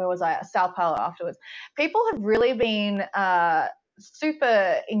where was I? Sao Paulo afterwards. People have really been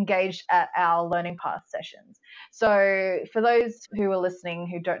super engaged at our Learning Path sessions. So for those who are listening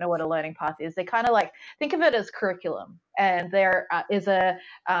who don't know what a Learning Path is, they kind of like think of it as curriculum, and there is a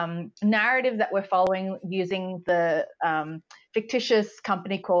narrative that we're following using the fictitious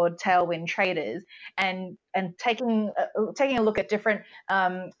company called Tailwind Traders, and taking a look at different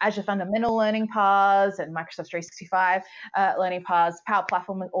Azure Fundamental Learning Paths and Microsoft 365 Learning Paths. Power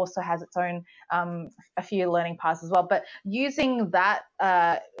Platform also has its own a few learning paths as well, but using that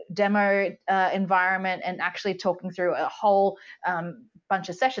demo environment and actually talking through a whole bunch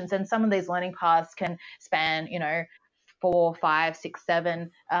of sessions. And some of these learning paths can span, 4, 5, 6,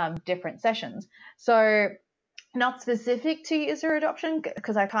 7 different sessions. So not specific to user adoption,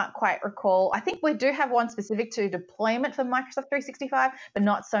 because I can't quite recall. I think we do have one specific to deployment for Microsoft 365, but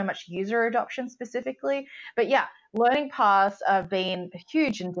not so much user adoption specifically. But yeah, learning paths have been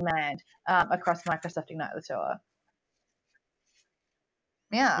huge in demand across Microsoft Ignite the Tour.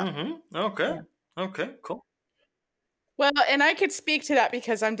 Yeah. Okay, cool. Well, and I could speak to that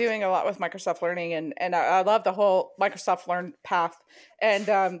because I'm doing a lot with Microsoft Learning, and I love the whole Microsoft Learn path.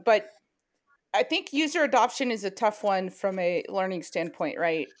 And but I think user adoption is a tough one from a learning standpoint,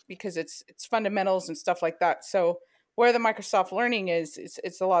 right? Because it's fundamentals and stuff like that. So where the Microsoft Learning is,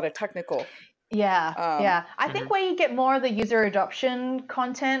 it's a lot of technical. Yeah. I think where you get more of the user adoption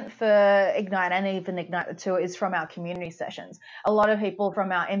content for Ignite and even Ignite the Tour is from our community sessions. A lot of people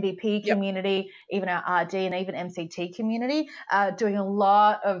from our MVP community, even our RD and even MCT community, are doing a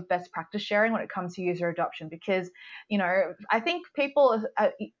lot of best practice sharing when it comes to user adoption, because, I think people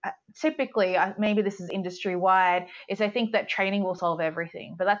typically, maybe this is industry wide, is they think that training will solve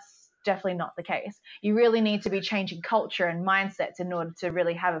everything, but that's definitely not the case. You really need to be changing culture and mindsets in order to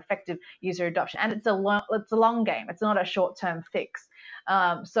really have effective user adoption. And it's a long game. It's not a short-term fix.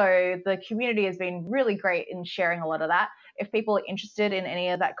 So the community has been really great in sharing a lot of that. If people are interested in any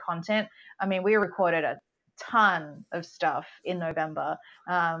of that content, I mean, we recorded a ton of stuff in November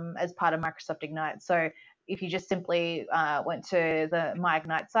as part of Microsoft Ignite. So if you just simply went to the My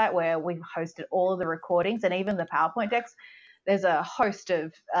Ignite site, where we've hosted all of the recordings and even the PowerPoint decks, there's a host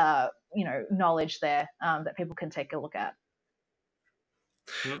of knowledge there that people can take a look at.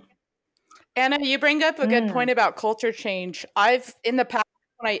 Anna, you bring up a good point about culture change. I've in the past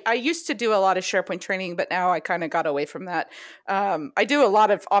I used to do a lot of SharePoint training, but now I kind of got away from that. I do a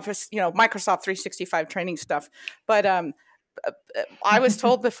lot of Office, Microsoft 365 training stuff, but I was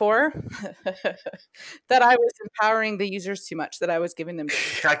told before that I was empowering the users too much, that I was giving them.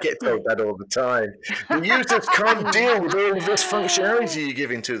 I get told that all the time. The users can't deal with all of this functionality you're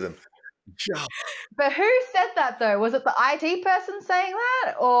giving to them. Yeah. But who said that though? Was it the IT person saying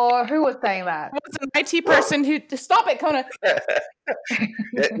that, or who was saying that? It was an IT person who stop it, Kona.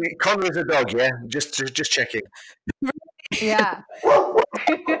 Connor is a dog, yeah. Just checking. Yeah.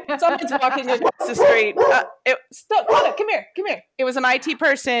 Someone's walking across the street. Stop, Kona, come here. It was an IT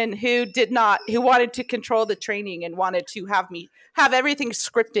person who wanted to control the training and wanted to have everything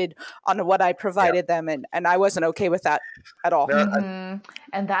scripted on what I provided them, and I wasn't okay with that at all. No,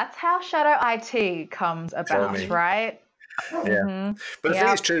 and that's how Shadow IT comes about, right? Yeah, but the thing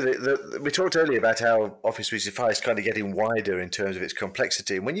is true that we talked earlier about how Office 365 is kind of getting wider in terms of its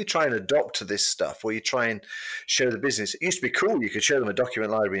complexity. And when you try and adopt this stuff, or you try and show the business, it used to be cool. You could show them a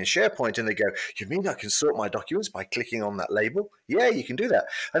document library in SharePoint, and they go, "You mean I can sort my documents by clicking on that label?" Yeah, you can do that,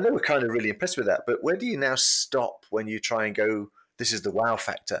 and they were kind of really impressed with that. But where do you now stop when you try and go, "This is the wow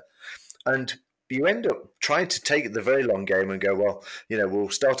factor," and you end up trying to take the very long game and go, well, we'll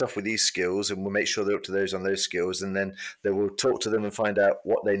start off with these skills and we'll make sure they're up to those on those skills, and then we'll talk to them and find out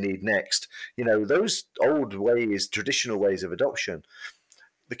what they need next. Those old ways, traditional ways of adoption,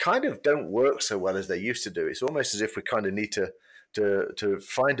 they kind of don't work so well as they used to do. It's almost as if we kind of need to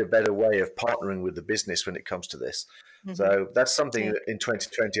find a better way of partnering with the business when it comes to this. Mm-hmm. So that's something that in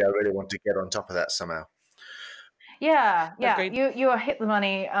 2020 I really want to get on top of that somehow. Yeah. You hit the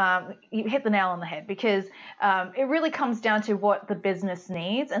money. You hit the nail on the head, because it really comes down to what the business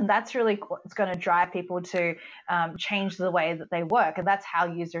needs, and that's really what's going to drive people to change the way that they work, and that's how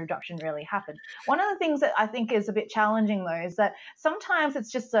user adoption really happens. One of the things that I think is a bit challenging though is that sometimes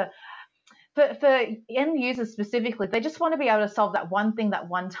it's just for end users specifically, they just want to be able to solve that one thing that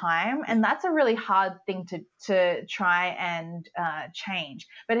one time, and that's a really hard thing to try and change.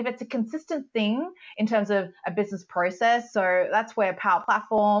 But if it's a consistent thing in terms of a business process, so that's where Power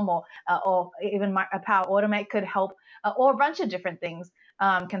Platform or even a Power Automate could help, or a bunch of different things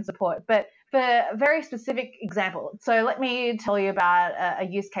can support. But for a very specific example, so let me tell you about a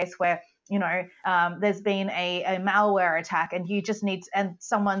use case where there's been a malware attack, and you just and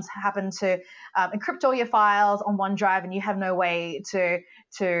someone's happened to encrypt all your files on OneDrive, and you have no way to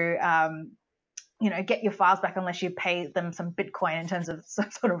get your files back unless you pay them some Bitcoin in terms of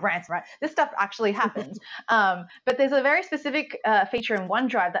some sort of ransom, right? This stuff actually happens. But there's a very specific feature in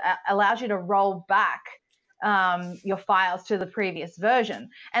OneDrive that allows you to roll back your files to the previous version.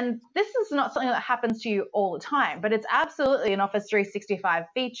 And this is not something that happens to you all the time, but it's absolutely an Office 365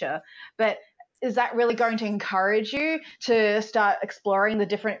 feature. But is that really going to encourage you to start exploring the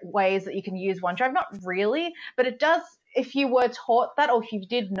different ways that you can use OneDrive? Not really, but it does. If you were taught that, or if you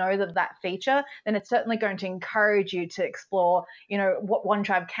did know that feature, then it's certainly going to encourage you to explore, what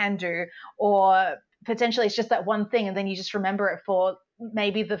OneDrive can do, or potentially it's just that one thing, and then you just remember it for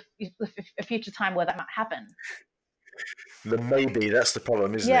maybe a future time where that might happen. That's the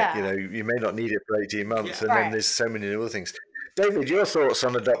problem, isn't it? You may not need it for 18 months, then there's so many other things. David, your thoughts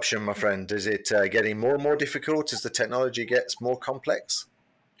on adoption, my friend? Is it getting more and more difficult as the technology gets more complex?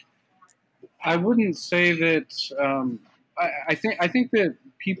 I wouldn't say that. I think that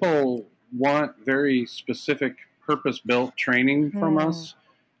people want very specific, purpose-built training from us.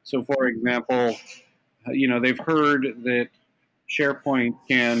 So, for example, they've heard that SharePoint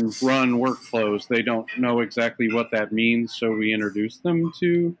can run workflows. They don't know exactly what that means, so we introduce them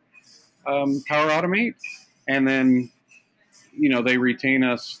to Power Automate, and then they retain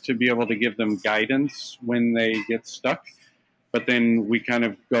us to be able to give them guidance when they get stuck. But then we kind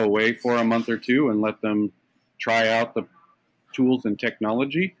of go away for a month or two and let them try out the tools and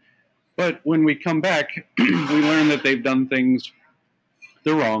technology. But when we come back, we learn that they've done things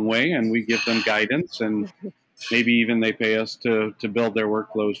the wrong way, and we give them guidance, and maybe even they pay us to build their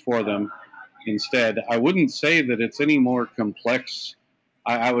workflows for them instead. I wouldn't say that it's any more complex.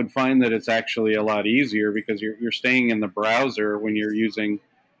 I would find that it's actually a lot easier, because you're staying in the browser when you're using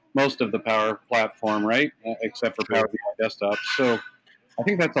most of the Power Platform, right? Except for Power BI Desktop. So I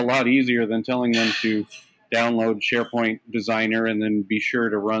think that's a lot easier than telling them to download SharePoint Designer and then be sure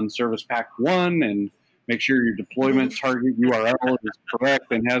to run Service Pack 1 and make sure your deployment target URL is correct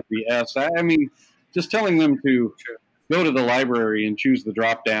and has the S. I mean, just telling them to go to the library and choose the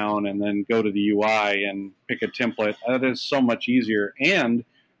drop down and then go to the UI and pick a template, that is so much easier. And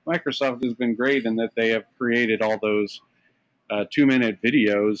Microsoft has been great in that they have created all those 2-minute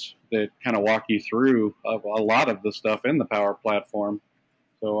videos that kind of walk you through a lot of the stuff in the Power Platform.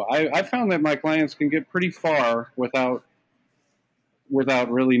 So I found that my clients can get pretty far without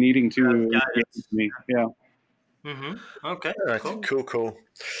really needing to engage with me. Yeah. Okay. All right, Cool. cool.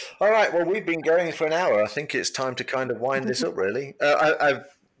 All right, well, we've been going for an hour. I think it's time to kind of wind this up, really.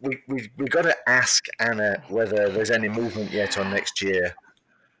 We got to ask Anna whether there's any movement yet on next year.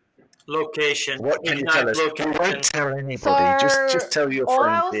 Location. What can you Ignite tell us? We location. won't tell anybody. So just tell your all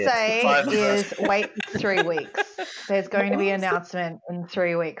friends I will here. say 5 of is us. wait 3 weeks. There's going to be an announcement in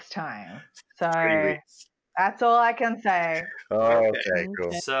 3 weeks' time. So 3 weeks. that's all I can say. Oh, okay,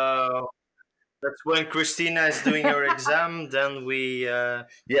 cool. So that's when Christina is doing her exam. Then we. Yeah,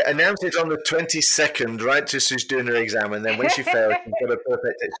 announce it on the 22nd, right? Just she's doing her exam, and then when she fails, she's got a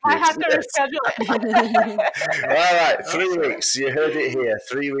perfect excuse. I have to reschedule it. All right, 3 weeks. You heard it here.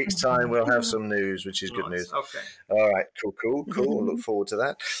 3 weeks' time, we'll have some news, which is good news. Okay. All right, cool. Look forward to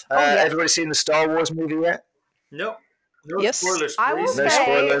that. yeah. Everybody seen the Star Wars movie yet? No. Yes. Spoilers, I will please. No say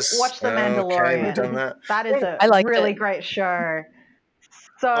spoilers. watch The Okay, Mandalorian. we've done that. That is a I liked really it. great show.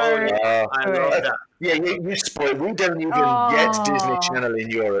 So I love that. Yeah, you spoiled. We don't even get Disney Channel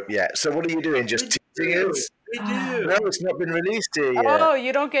in Europe yet. So what are you doing? Just teasing us? We do. No, it's not been released here yet. Oh,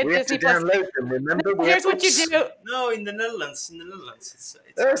 you don't get we have Disney to Plus. download them. Remember? Here's what you do. No, in the Netherlands. It's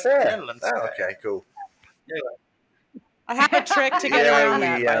Oh, it's there. Netherlands. Oh, okay, cool. I have a trick to get Yeah, around we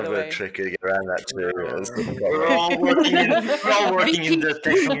that, by have the a way. trick to get around that too. That's the We're problem. all working in the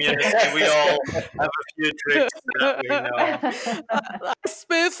tech community. We all have a few tricks that we know. I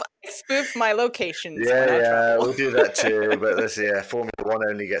spoof my locations. when I Yeah, travel. we'll do that too. But this, Formula One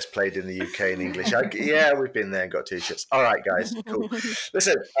only gets played in the UK in English. We've been there and got t-shirts. All right, guys, cool.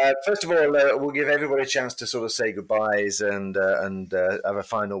 Listen, first of all, we'll give everybody a chance to sort of say goodbyes and have a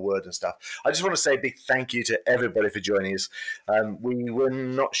final word and stuff. I just want to say a big thank you to everybody for joining us. We were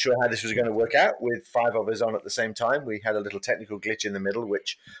not sure how this was going to work out with 5 of us on at the same time. We had a little technical glitch in the middle,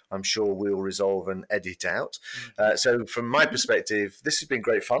 which I'm sure we'll resolve and edit out. So from my perspective, this has been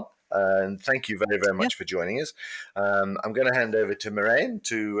great fun. And thank you very, very much for joining us. I'm going to hand over to Moraine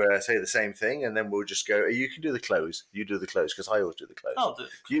to say the same thing, and then we'll just go. You can do the close. You do the close, because I always do the close. I'll do it.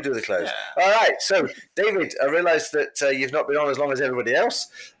 You do the close. Yeah. All right. So, David, I realise that you've not been on as long as everybody else,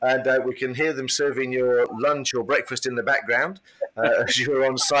 and we can hear them serving your lunch or breakfast in the background as you were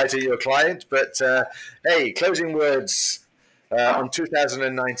on site at your client. But, hey, closing words on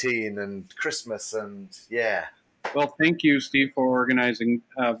 2019 and Christmas and, yeah. Well, thank you, Steve, for organizing.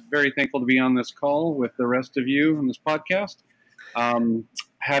 Very thankful to be on this call with the rest of you on this podcast.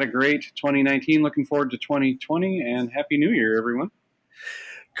 Had a great 2019. Looking forward to 2020, and Happy New Year, everyone.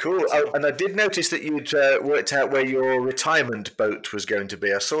 Cool. Oh, and I did notice that you'd worked out where your retirement boat was going to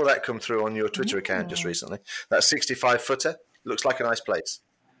be. I saw that come through on your Twitter account just recently. That 65-footer. Looks like a nice place.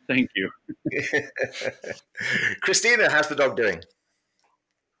 Thank you. Christina, how's the dog doing?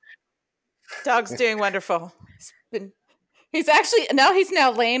 Dog's doing wonderful. He's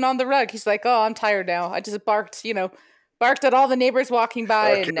now laying on the rug. He's like, oh, I'm tired now. I just barked at all the neighbors walking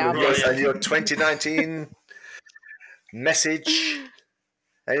by, and now I'm just... And your 2019 message?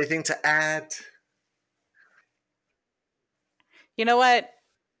 Anything to add? You know what?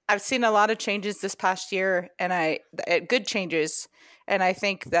 I've seen a lot of changes this past year, and good changes, and I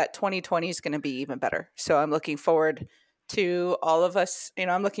think that 2020 is going to be even better. So I'm looking forward to all of us.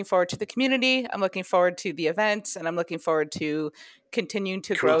 I'm looking forward to the community. I'm looking forward to the events, and I'm looking forward to continuing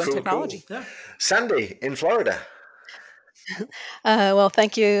to grow in technology. Cool. Yeah. Sandy in Florida. Well,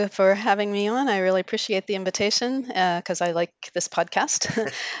 thank you for having me on. I really appreciate the invitation because I like this podcast.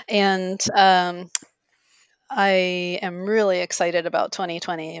 And I am really excited about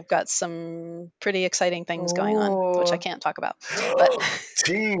 2020. I've got some pretty exciting things going on, which I can't talk about. But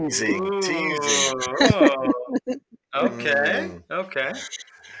teasing. Okay.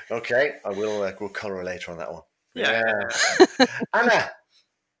 I will. We'll color later on that one. Yeah. Anna.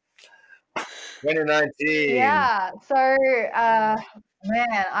 2019. Yeah. So,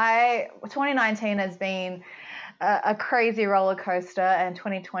 2019 has been a crazy roller coaster, and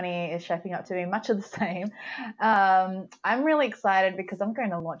 2020 is shaping up to be much of the same. I'm really excited because I'm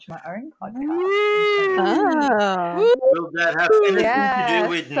going to launch my own podcast. Will that have anything to do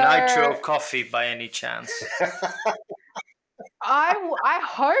with Nitro Coffee by any chance? I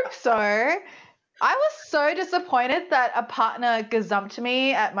hope so. I was so disappointed that a partner gazumped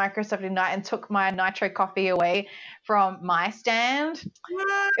me at Microsoft Ignite and took my Nitro Coffee away from my stand.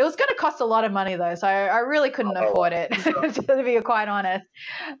 It was going to cost a lot of money, though, so I really couldn't afford it, to be quite honest.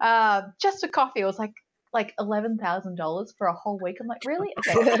 Just a coffee. It was like like $11,000 for a whole week. I'm like, really?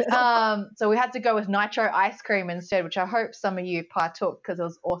 Okay. So we had to go with nitro ice cream instead, which I hope some of you partook because it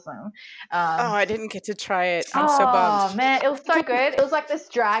was awesome. Oh, I didn't get to try it. I'm so bummed. Oh man, it was so good. It was like this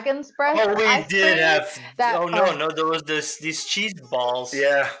dragon's breath. Oh, we ice did cream have. that- Oh no, there was these cheese balls.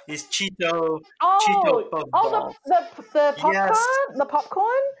 Yeah. These Cheeto Oh, puff oh, balls. the popcorn, Yes. the popcorn.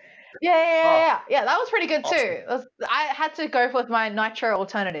 Yeah. That was pretty good too. I had to go with my nitro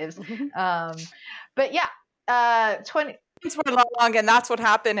alternatives. But yeah, 20. Things were long, and that's what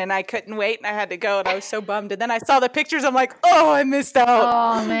happened. And I couldn't wait, and I had to go, and I was so bummed. And then I saw the pictures. I'm like, oh, I missed out.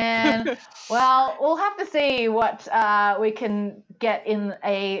 Oh man. Well, we'll have to see what we can get in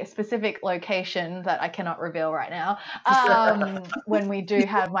a specific location that I cannot reveal right now. When we do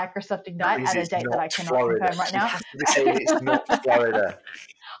have Microsoft Ignite at a date that I cannot confirm right now. It's not Florida.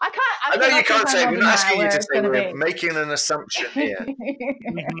 I know you cannot can't say. confirm We're not asking you where to it's say. gonna We're be. making an assumption here.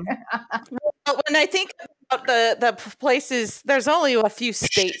 But when I think about the places, there's only a few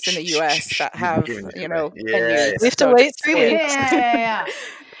states in the U.S. that have, venues. We have to wait 3 weeks. Yeah.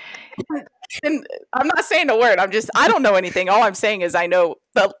 And I'm not saying a word. I don't know anything. All I'm saying is I know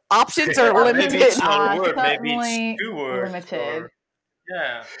the options are Maybe limited. it's not a word. Maybe Certainly it's 2 words. limited.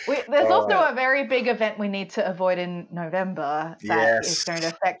 Yeah. There's also a very big event we need to avoid in November that is going to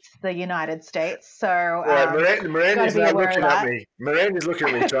affect the United States. So Moraine is be now aware of looking at that. me. Moraine is looking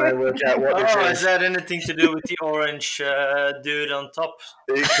at me trying to work out what this Oh, is. has that anything to do with the orange dude on top?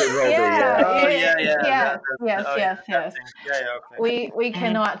 It could well be, yeah. Oh, yeah. Yes. That thing. Yeah, okay. We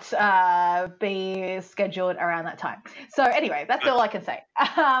cannot be scheduled around that time. So anyway, that's all I can say.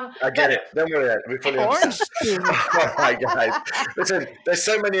 I get it. Don't worry. We fully understand. All right, guys. Listen, there's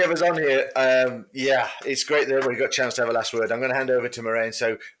so many of us on here. It's great that everybody got a chance to have a last word. I'm going to hand over to Moraine.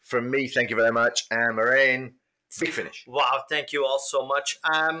 So from me, thank you very much. And Moraine, big finish. Wow, thank you all so much.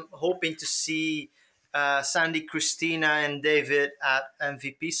 I'm hoping to see Sandy, Christina, and David at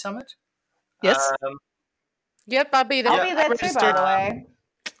MVP Summit. Yes. Yep, I'll be there. I'll be there too, by the way.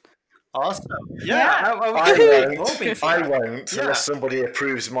 Awesome. Yeah. I won't unless somebody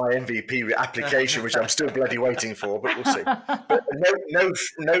approves my MVP application, which I'm still bloody waiting for, but we'll see. But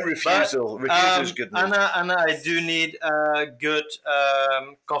no refusal. Refusal is good news. Anna, I do need good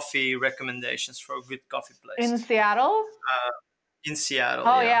coffee recommendations for a good coffee place. In Seattle? In Seattle.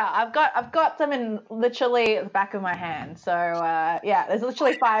 Oh yeah, I've got them in literally the back of my hand. So there's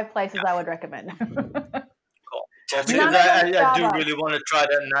literally 5 places I would recommend. Well, because I do really want to try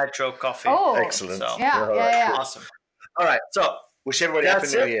that nitro coffee. Oh, excellent. So, yeah. Awesome. All right. So, Wish everybody happy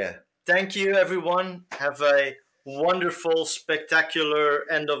New Year. Thank you, everyone. Have a wonderful, spectacular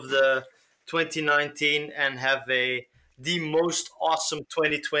end of the 2019 and have the most awesome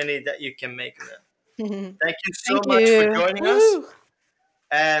 2020 that you can make of it. Thank you so much for joining us.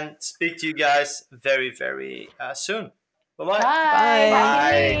 And speak to you guys very, very soon. Bye-bye.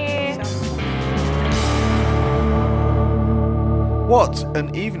 Bye. Bye. What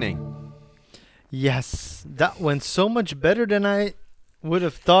an evening. Yes, that went so much better than I would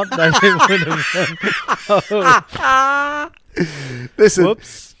have thought that it would have done. Listen,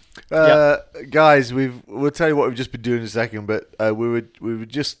 Whoops. guys, we'll tell you what we've just been doing in a second, but we were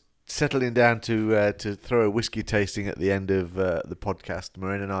just settling down to throw a whiskey tasting at the end of the podcast.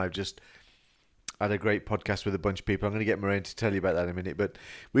 Moraine and I have just had a great podcast with a bunch of people. I'm going to get Moraine to tell you about that in a minute, but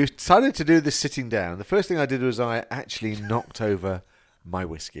we decided to do this sitting down. The first thing I did was I actually knocked over my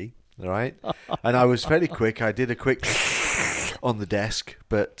whiskey, all right? And I was fairly quick. I did a quick on the desk,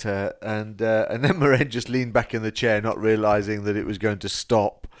 but and then Moraine just leaned back in the chair, not realising that it was going to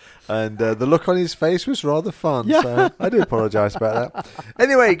stop. And the look on his face was rather fun, so I do apologise about that.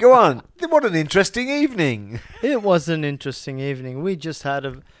 Anyway, go on. What an interesting evening. It was an interesting evening. We just had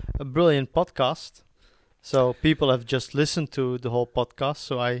a brilliant podcast. So people have just listened to the whole podcast,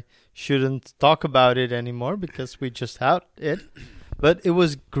 so I shouldn't talk about it anymore because we just had it. But it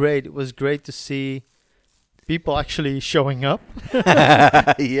was great. It was great to see people actually showing up.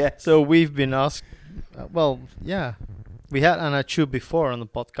 Yeah. So we've been asked, we had Anna Chu before on the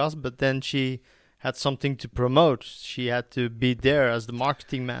podcast, but then she had something to promote. She had to be there as the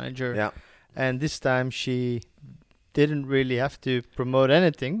marketing manager. Yeah. And this time she didn't really have to promote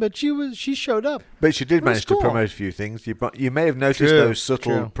anything, but she showed up. But she did manage cool. to promote a few things. You may have noticed those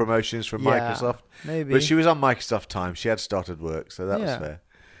subtle promotions from Microsoft. Maybe. But she was on Microsoft time. She had started work, so that was fair.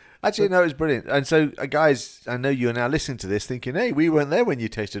 Actually, no, it was brilliant. And so, guys, I know you're now listening to this thinking, hey, we weren't there when you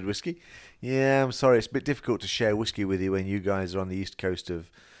tasted whiskey. Yeah, I'm sorry. It's a bit difficult to share whiskey with you when you guys are on the east coast of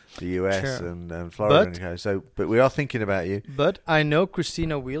the US and Florida. But we are thinking about you. But I know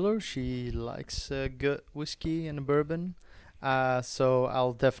Christina Wheeler. She likes good whiskey and bourbon. So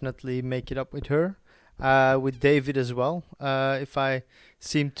I'll definitely make it up with her. with David as well. If I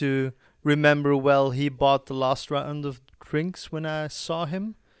seem to remember well, he bought the last round of drinks when I saw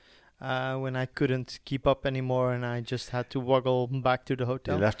him. When I couldn't keep up anymore and I just had to woggle back to the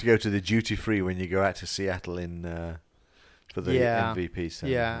hotel. You'll have to go to the duty free when you go out to Seattle for the MVP. So.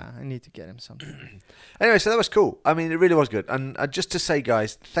 Yeah, I need to get him something. Anyway, so that was cool. I mean, it really was good. And just to say,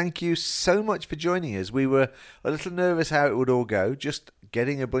 guys, thank you so much for joining us. We were a little nervous how it would all go, just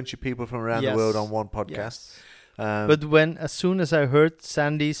getting a bunch of people from around the world on one podcast. Yes. But as soon as I heard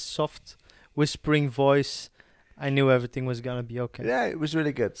Sandy's soft whispering voice, I knew everything was going to be okay. Yeah, it was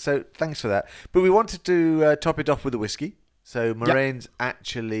really good. So thanks for that. But we wanted to top it off with a whiskey. So Moraine's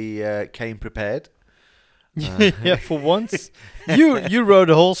actually came prepared. Yeah, for once. You wrote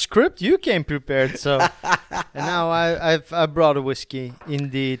a whole script. You came prepared. So and now I brought a whiskey.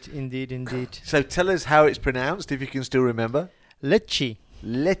 Indeed. So tell us how it's pronounced, if you can still remember. Lecce.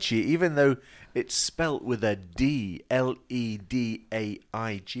 Lecce, even though it's spelt with a D, Ledaig.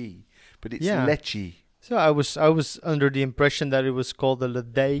 But it's Lecce. So I was under the impression that it was called a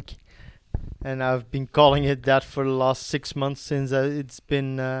Ledaig, and I've been calling it that for the last 6 months since it's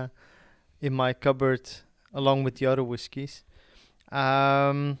been in my cupboard along with the other whiskies.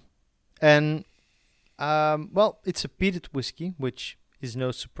 Well, it's a peated whiskey, which is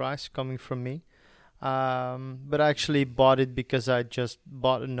no surprise coming from me. But I actually bought it because I just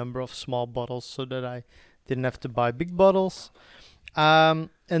bought a number of small bottles so that I didn't have to buy big bottles.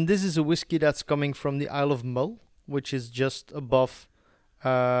 And this is a whiskey that's coming from the Isle of Mull, which is just above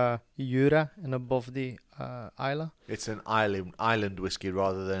Jura and above the Isla. It's an island whiskey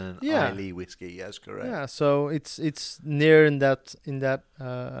rather than an Islay whiskey. Yes, correct. Yeah, so it's near in that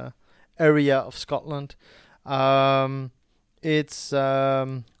area of Scotland. It's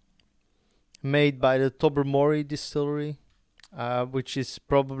made by the Tobermory distillery, which is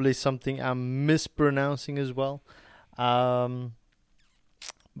probably something I'm mispronouncing as well.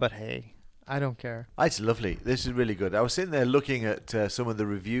 But hey, I don't care. It's lovely. This is really good. I was sitting there looking at some of the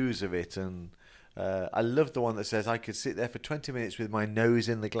reviews of it, and I love the one that says I could sit there for 20 minutes with my nose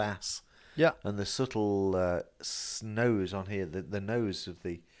in the glass. Yeah. And the subtle nose on here, the nose of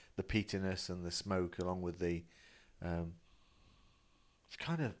the peatiness and the smoke, along with the it's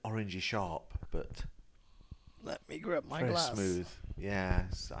kind of orangey sharp, but let me grab my very glass. Smooth.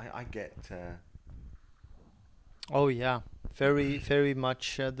 Yes, I get. Oh yeah, very very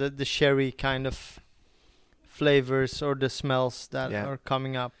much the sherry kind of flavors or the smells that are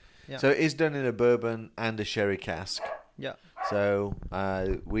coming up. Yeah. So it is done in a bourbon and a sherry cask. Yeah. So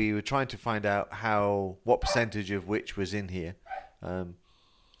we were trying to find out what percentage of which was in here.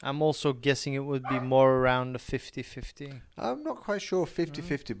 I'm also guessing it would be more around the 50-50. I'm not quite sure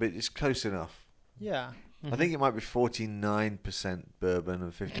 50-50, but it's close enough. Yeah. I think it might be 49% bourbon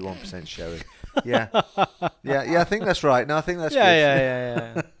and 51% sherry. Yeah. I think that's right. No, I think that's good.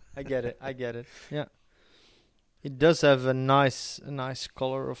 Yeah. I get it. Yeah. It does have a nice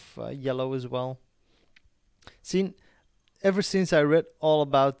color of yellow as well. Ever since I read all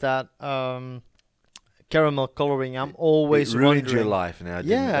about that caramel coloring, I'm always wondering. It ruined your life now.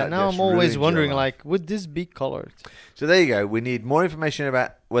 Now I'm always wondering, would this be colored? So there you go. We need more information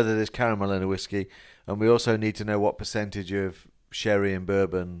about whether there's caramel in a whiskey, and we also need to know what percentage of sherry and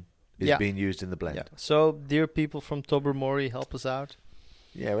bourbon is being used in the blend. Yeah. So, dear people from Tobermory, help us out.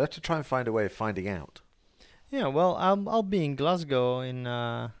 Yeah, we'll have to try and find a way of finding out. Yeah, well, I'll be in Glasgow in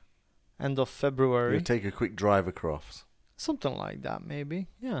end of February. You'll take a quick drive across. Something like that, maybe.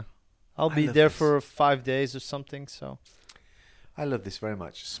 Yeah. I'll be there for 5 days or something, so. I love this very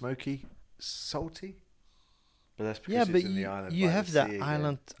much. Smoky, salty. But that's because it's in the island. You have that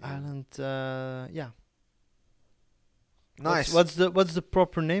island, Nice. What's the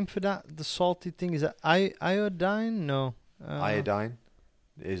proper name for that? The salty thing, is that iodine? No. Iodine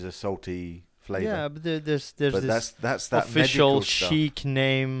is a salty flavor. Yeah, but there's this that's that official chic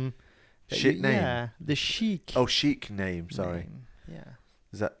name. Name. Yeah, the chic. Oh, chic name. Sorry. Name. Yeah.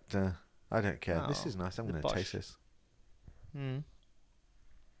 Is that? I don't care. This is nice. I'm going to taste this.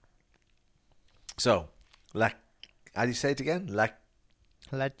 So, how do you say it again?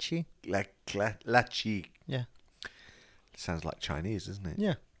 Lecce. Lecce. Yeah. Sounds like Chinese, doesn't it?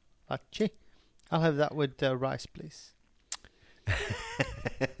 Yeah. Lecce. I'll have that with rice, please.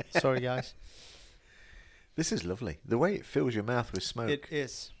 Sorry, guys. This is lovely. The way it fills your mouth with smoke. It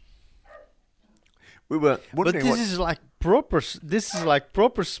is. We were wondering. But this is like proper. This is like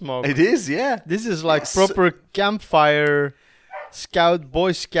proper smoke. It is, yeah. This is like proper campfire,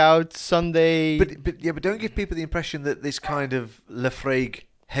 Boy Scout Sunday. But don't give people the impression that this kind of Laphroaig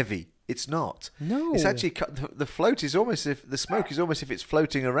heavy. It's not. No. It's actually the float is almost if the smoke is almost if it's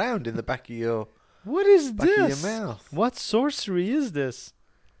floating around in the back of your What is Back of your this? mouth. What sorcery is this?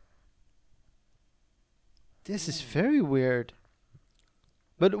 This is very weird.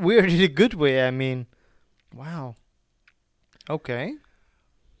 But weird in a good way, I mean. Wow. Okay.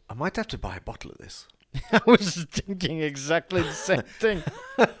 I might have to buy a bottle of this. I was thinking exactly the same thing.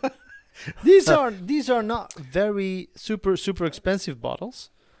 These are not very super expensive bottles.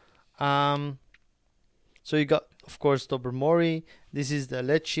 So you got, of course, Tobermory. This is the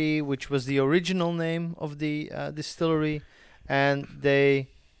Lecce, which was the original name of the distillery, and they,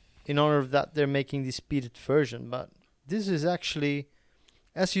 in honor of that, they're making the peated version. But this is actually,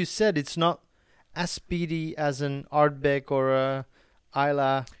 as you said, it's not as peaty as an Ardbeg or a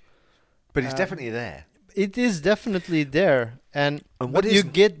Isla. But it's definitely there. It is definitely there, and what you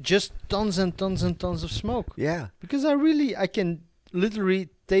get just tons and tons and tons of smoke. Yeah. Because I can literally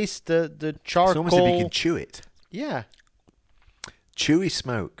taste the charcoal. It's almost if you can chew it. Yeah. Chewy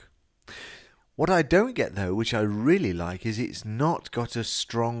smoke. What I don't get, though, which I really like, is it's not got a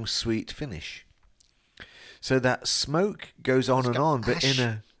strong, sweet finish. So that smoke goes on and on, but in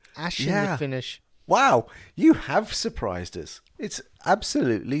a... ash in the finish. Wow, you have surprised us. It's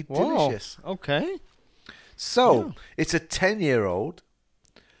absolutely delicious. Okay. So, it's a 10-year-old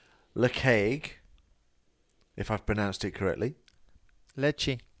Lecce, if I've pronounced it correctly.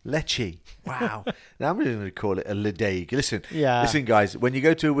 Lecce. Wow. Now I'm going to call it a Ledaig. Listen, Yeah. listen, guys. When you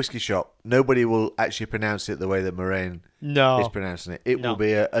go to a whiskey shop, nobody will actually pronounce it the way that Moraine is pronouncing it. It will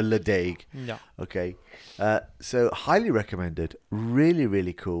be a Ledaig. No. Okay. So highly recommended. Really,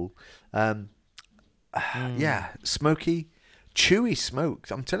 really cool. Yeah, smoky, chewy smoke.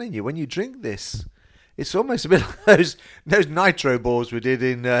 I'm telling you, when you drink this, it's almost a bit like those nitro balls we did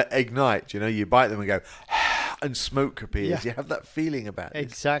in Ignite. You know, you bite them and go, and smoke appears. Yeah. You have that feeling about it.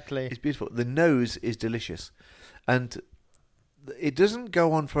 Exactly. It's beautiful. The nose is delicious, and it doesn't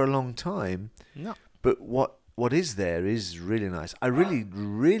go on for a long time. No. But what is there is really nice. I really,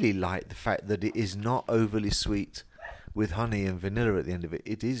 really like the fact that it is not overly sweet with honey and vanilla at the end of it.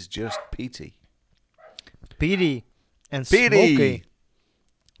 It is just peaty. Peaty and smoky.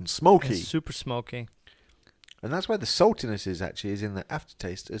 And smoky. And super smoky. And that's where the saltiness is in the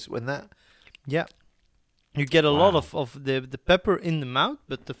aftertaste. Is when that... Yeah. You get a lot of the pepper in the mouth,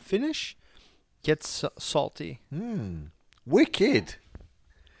 but the finish gets salty. Wicked.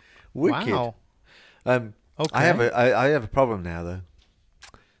 Wow. Okay. I have a problem now, though.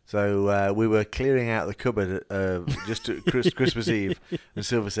 So we were clearing out the cupboard just at Christmas Eve, and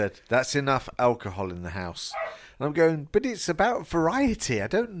Silver said, "That's enough alcohol in the house." And I'm going, but it's about variety. I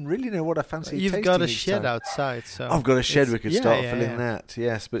don't really know what I fancy. You've got a shed outside, so I've got a shed. We could start filling yeah. that.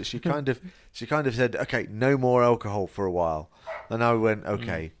 Yes, but she kind of said, "Okay, no more alcohol for a while." And I went,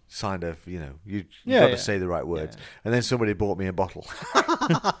 "Okay, kind of. You know, you've got to say the right words." Yeah. And then somebody bought me a bottle.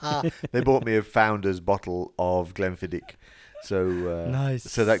 They bought me a Founder's bottle of Glenfiddich. So nice.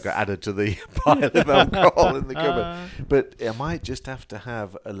 So that got added to the pile of alcohol in the cupboard. But I might just have to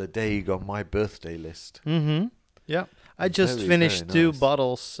have a Ledaig on my birthday list. Mm-hmm. Yeah. I just Very, finished very 2 nice.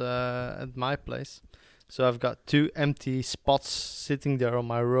 bottles at my place. So I've got 2 empty spots sitting there on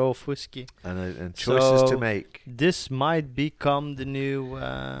my row of whiskey. And choices to So make. This might become the new...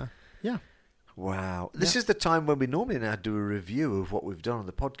 Wow. This is the time when we normally now do a review of what we've done on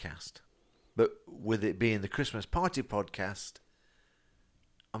the podcast. But with it being the Christmas party podcast,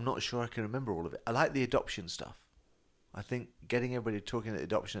 I'm not sure I can remember all of it. I like the adoption stuff. I think getting everybody talking at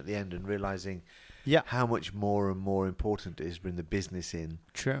adoption at the end and realising how much more and more important it is to bring the business in.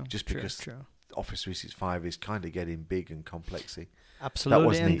 True. Just because Office 365 is kind of getting big and complexy. Absolutely. That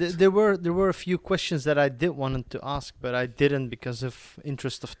was And neat. there were a few questions that I did wanted to ask, but I didn't because of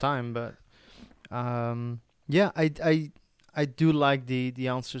interest of time. But I do like the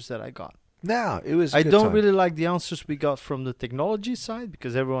answers that I got. No, it was. I don't really like the answers we got from the technology side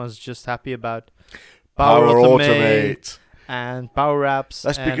because everyone's just happy about Power Automate and Power Apps.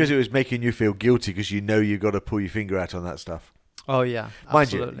 That's because it was making you feel guilty because you know you've got to pull your finger out on that stuff. Oh yeah,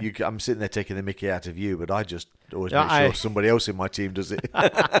 mind absolutely. you, I'm sitting there taking the mickey out of you, but I just always Yeah, make sure somebody else in my team does it.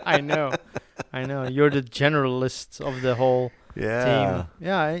 I know. You're the generalist of the whole team.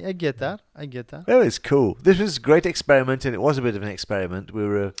 Yeah, I get that. Oh, it's cool. This was a great experiment, and it was a bit of an experiment. We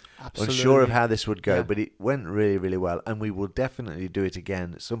were unsure of how this would go, but it went really, really well, and we will definitely do it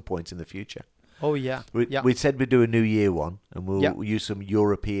again at some point in the future. Oh, yeah. We said we'd do a New Year one, and we'll use some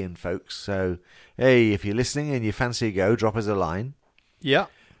European folks. So, hey, if you're listening and you fancy a go, drop us a line. Yeah.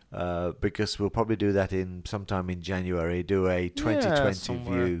 Because we'll probably do that sometime in January, do a 2020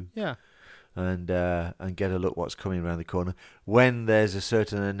 view. Yeah. And get a look what's coming around the corner when there's a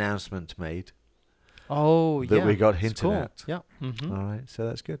certain announcement made. Oh, that yeah. we got it's hinted cool. at. Yeah. Mm-hmm. All right, so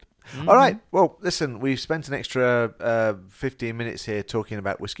that's good. All right, well, listen, we've spent an extra 15 minutes here talking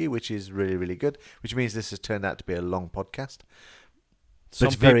about whiskey, which is really, really good, which means this has turned out to be a long podcast. Some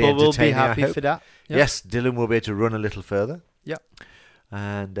it's very people will be entertaining, I happy hope. for that. Yep. Yes, Dylan will be able to run a little further. Yeah.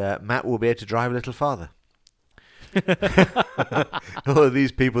 And Matt will be able to drive a little farther. All of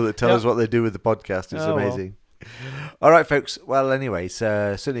these people that tell us what they do with the podcast is amazing. All right, folks. Well, anyway,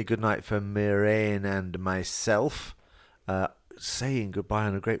 so certainly good night for Miraine and myself. Saying goodbye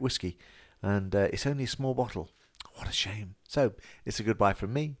on a great whiskey. And it's only a small bottle. What a shame. So it's a goodbye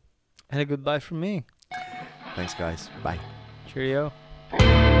from me. And a goodbye from me. Thanks, guys. Bye. Cheerio.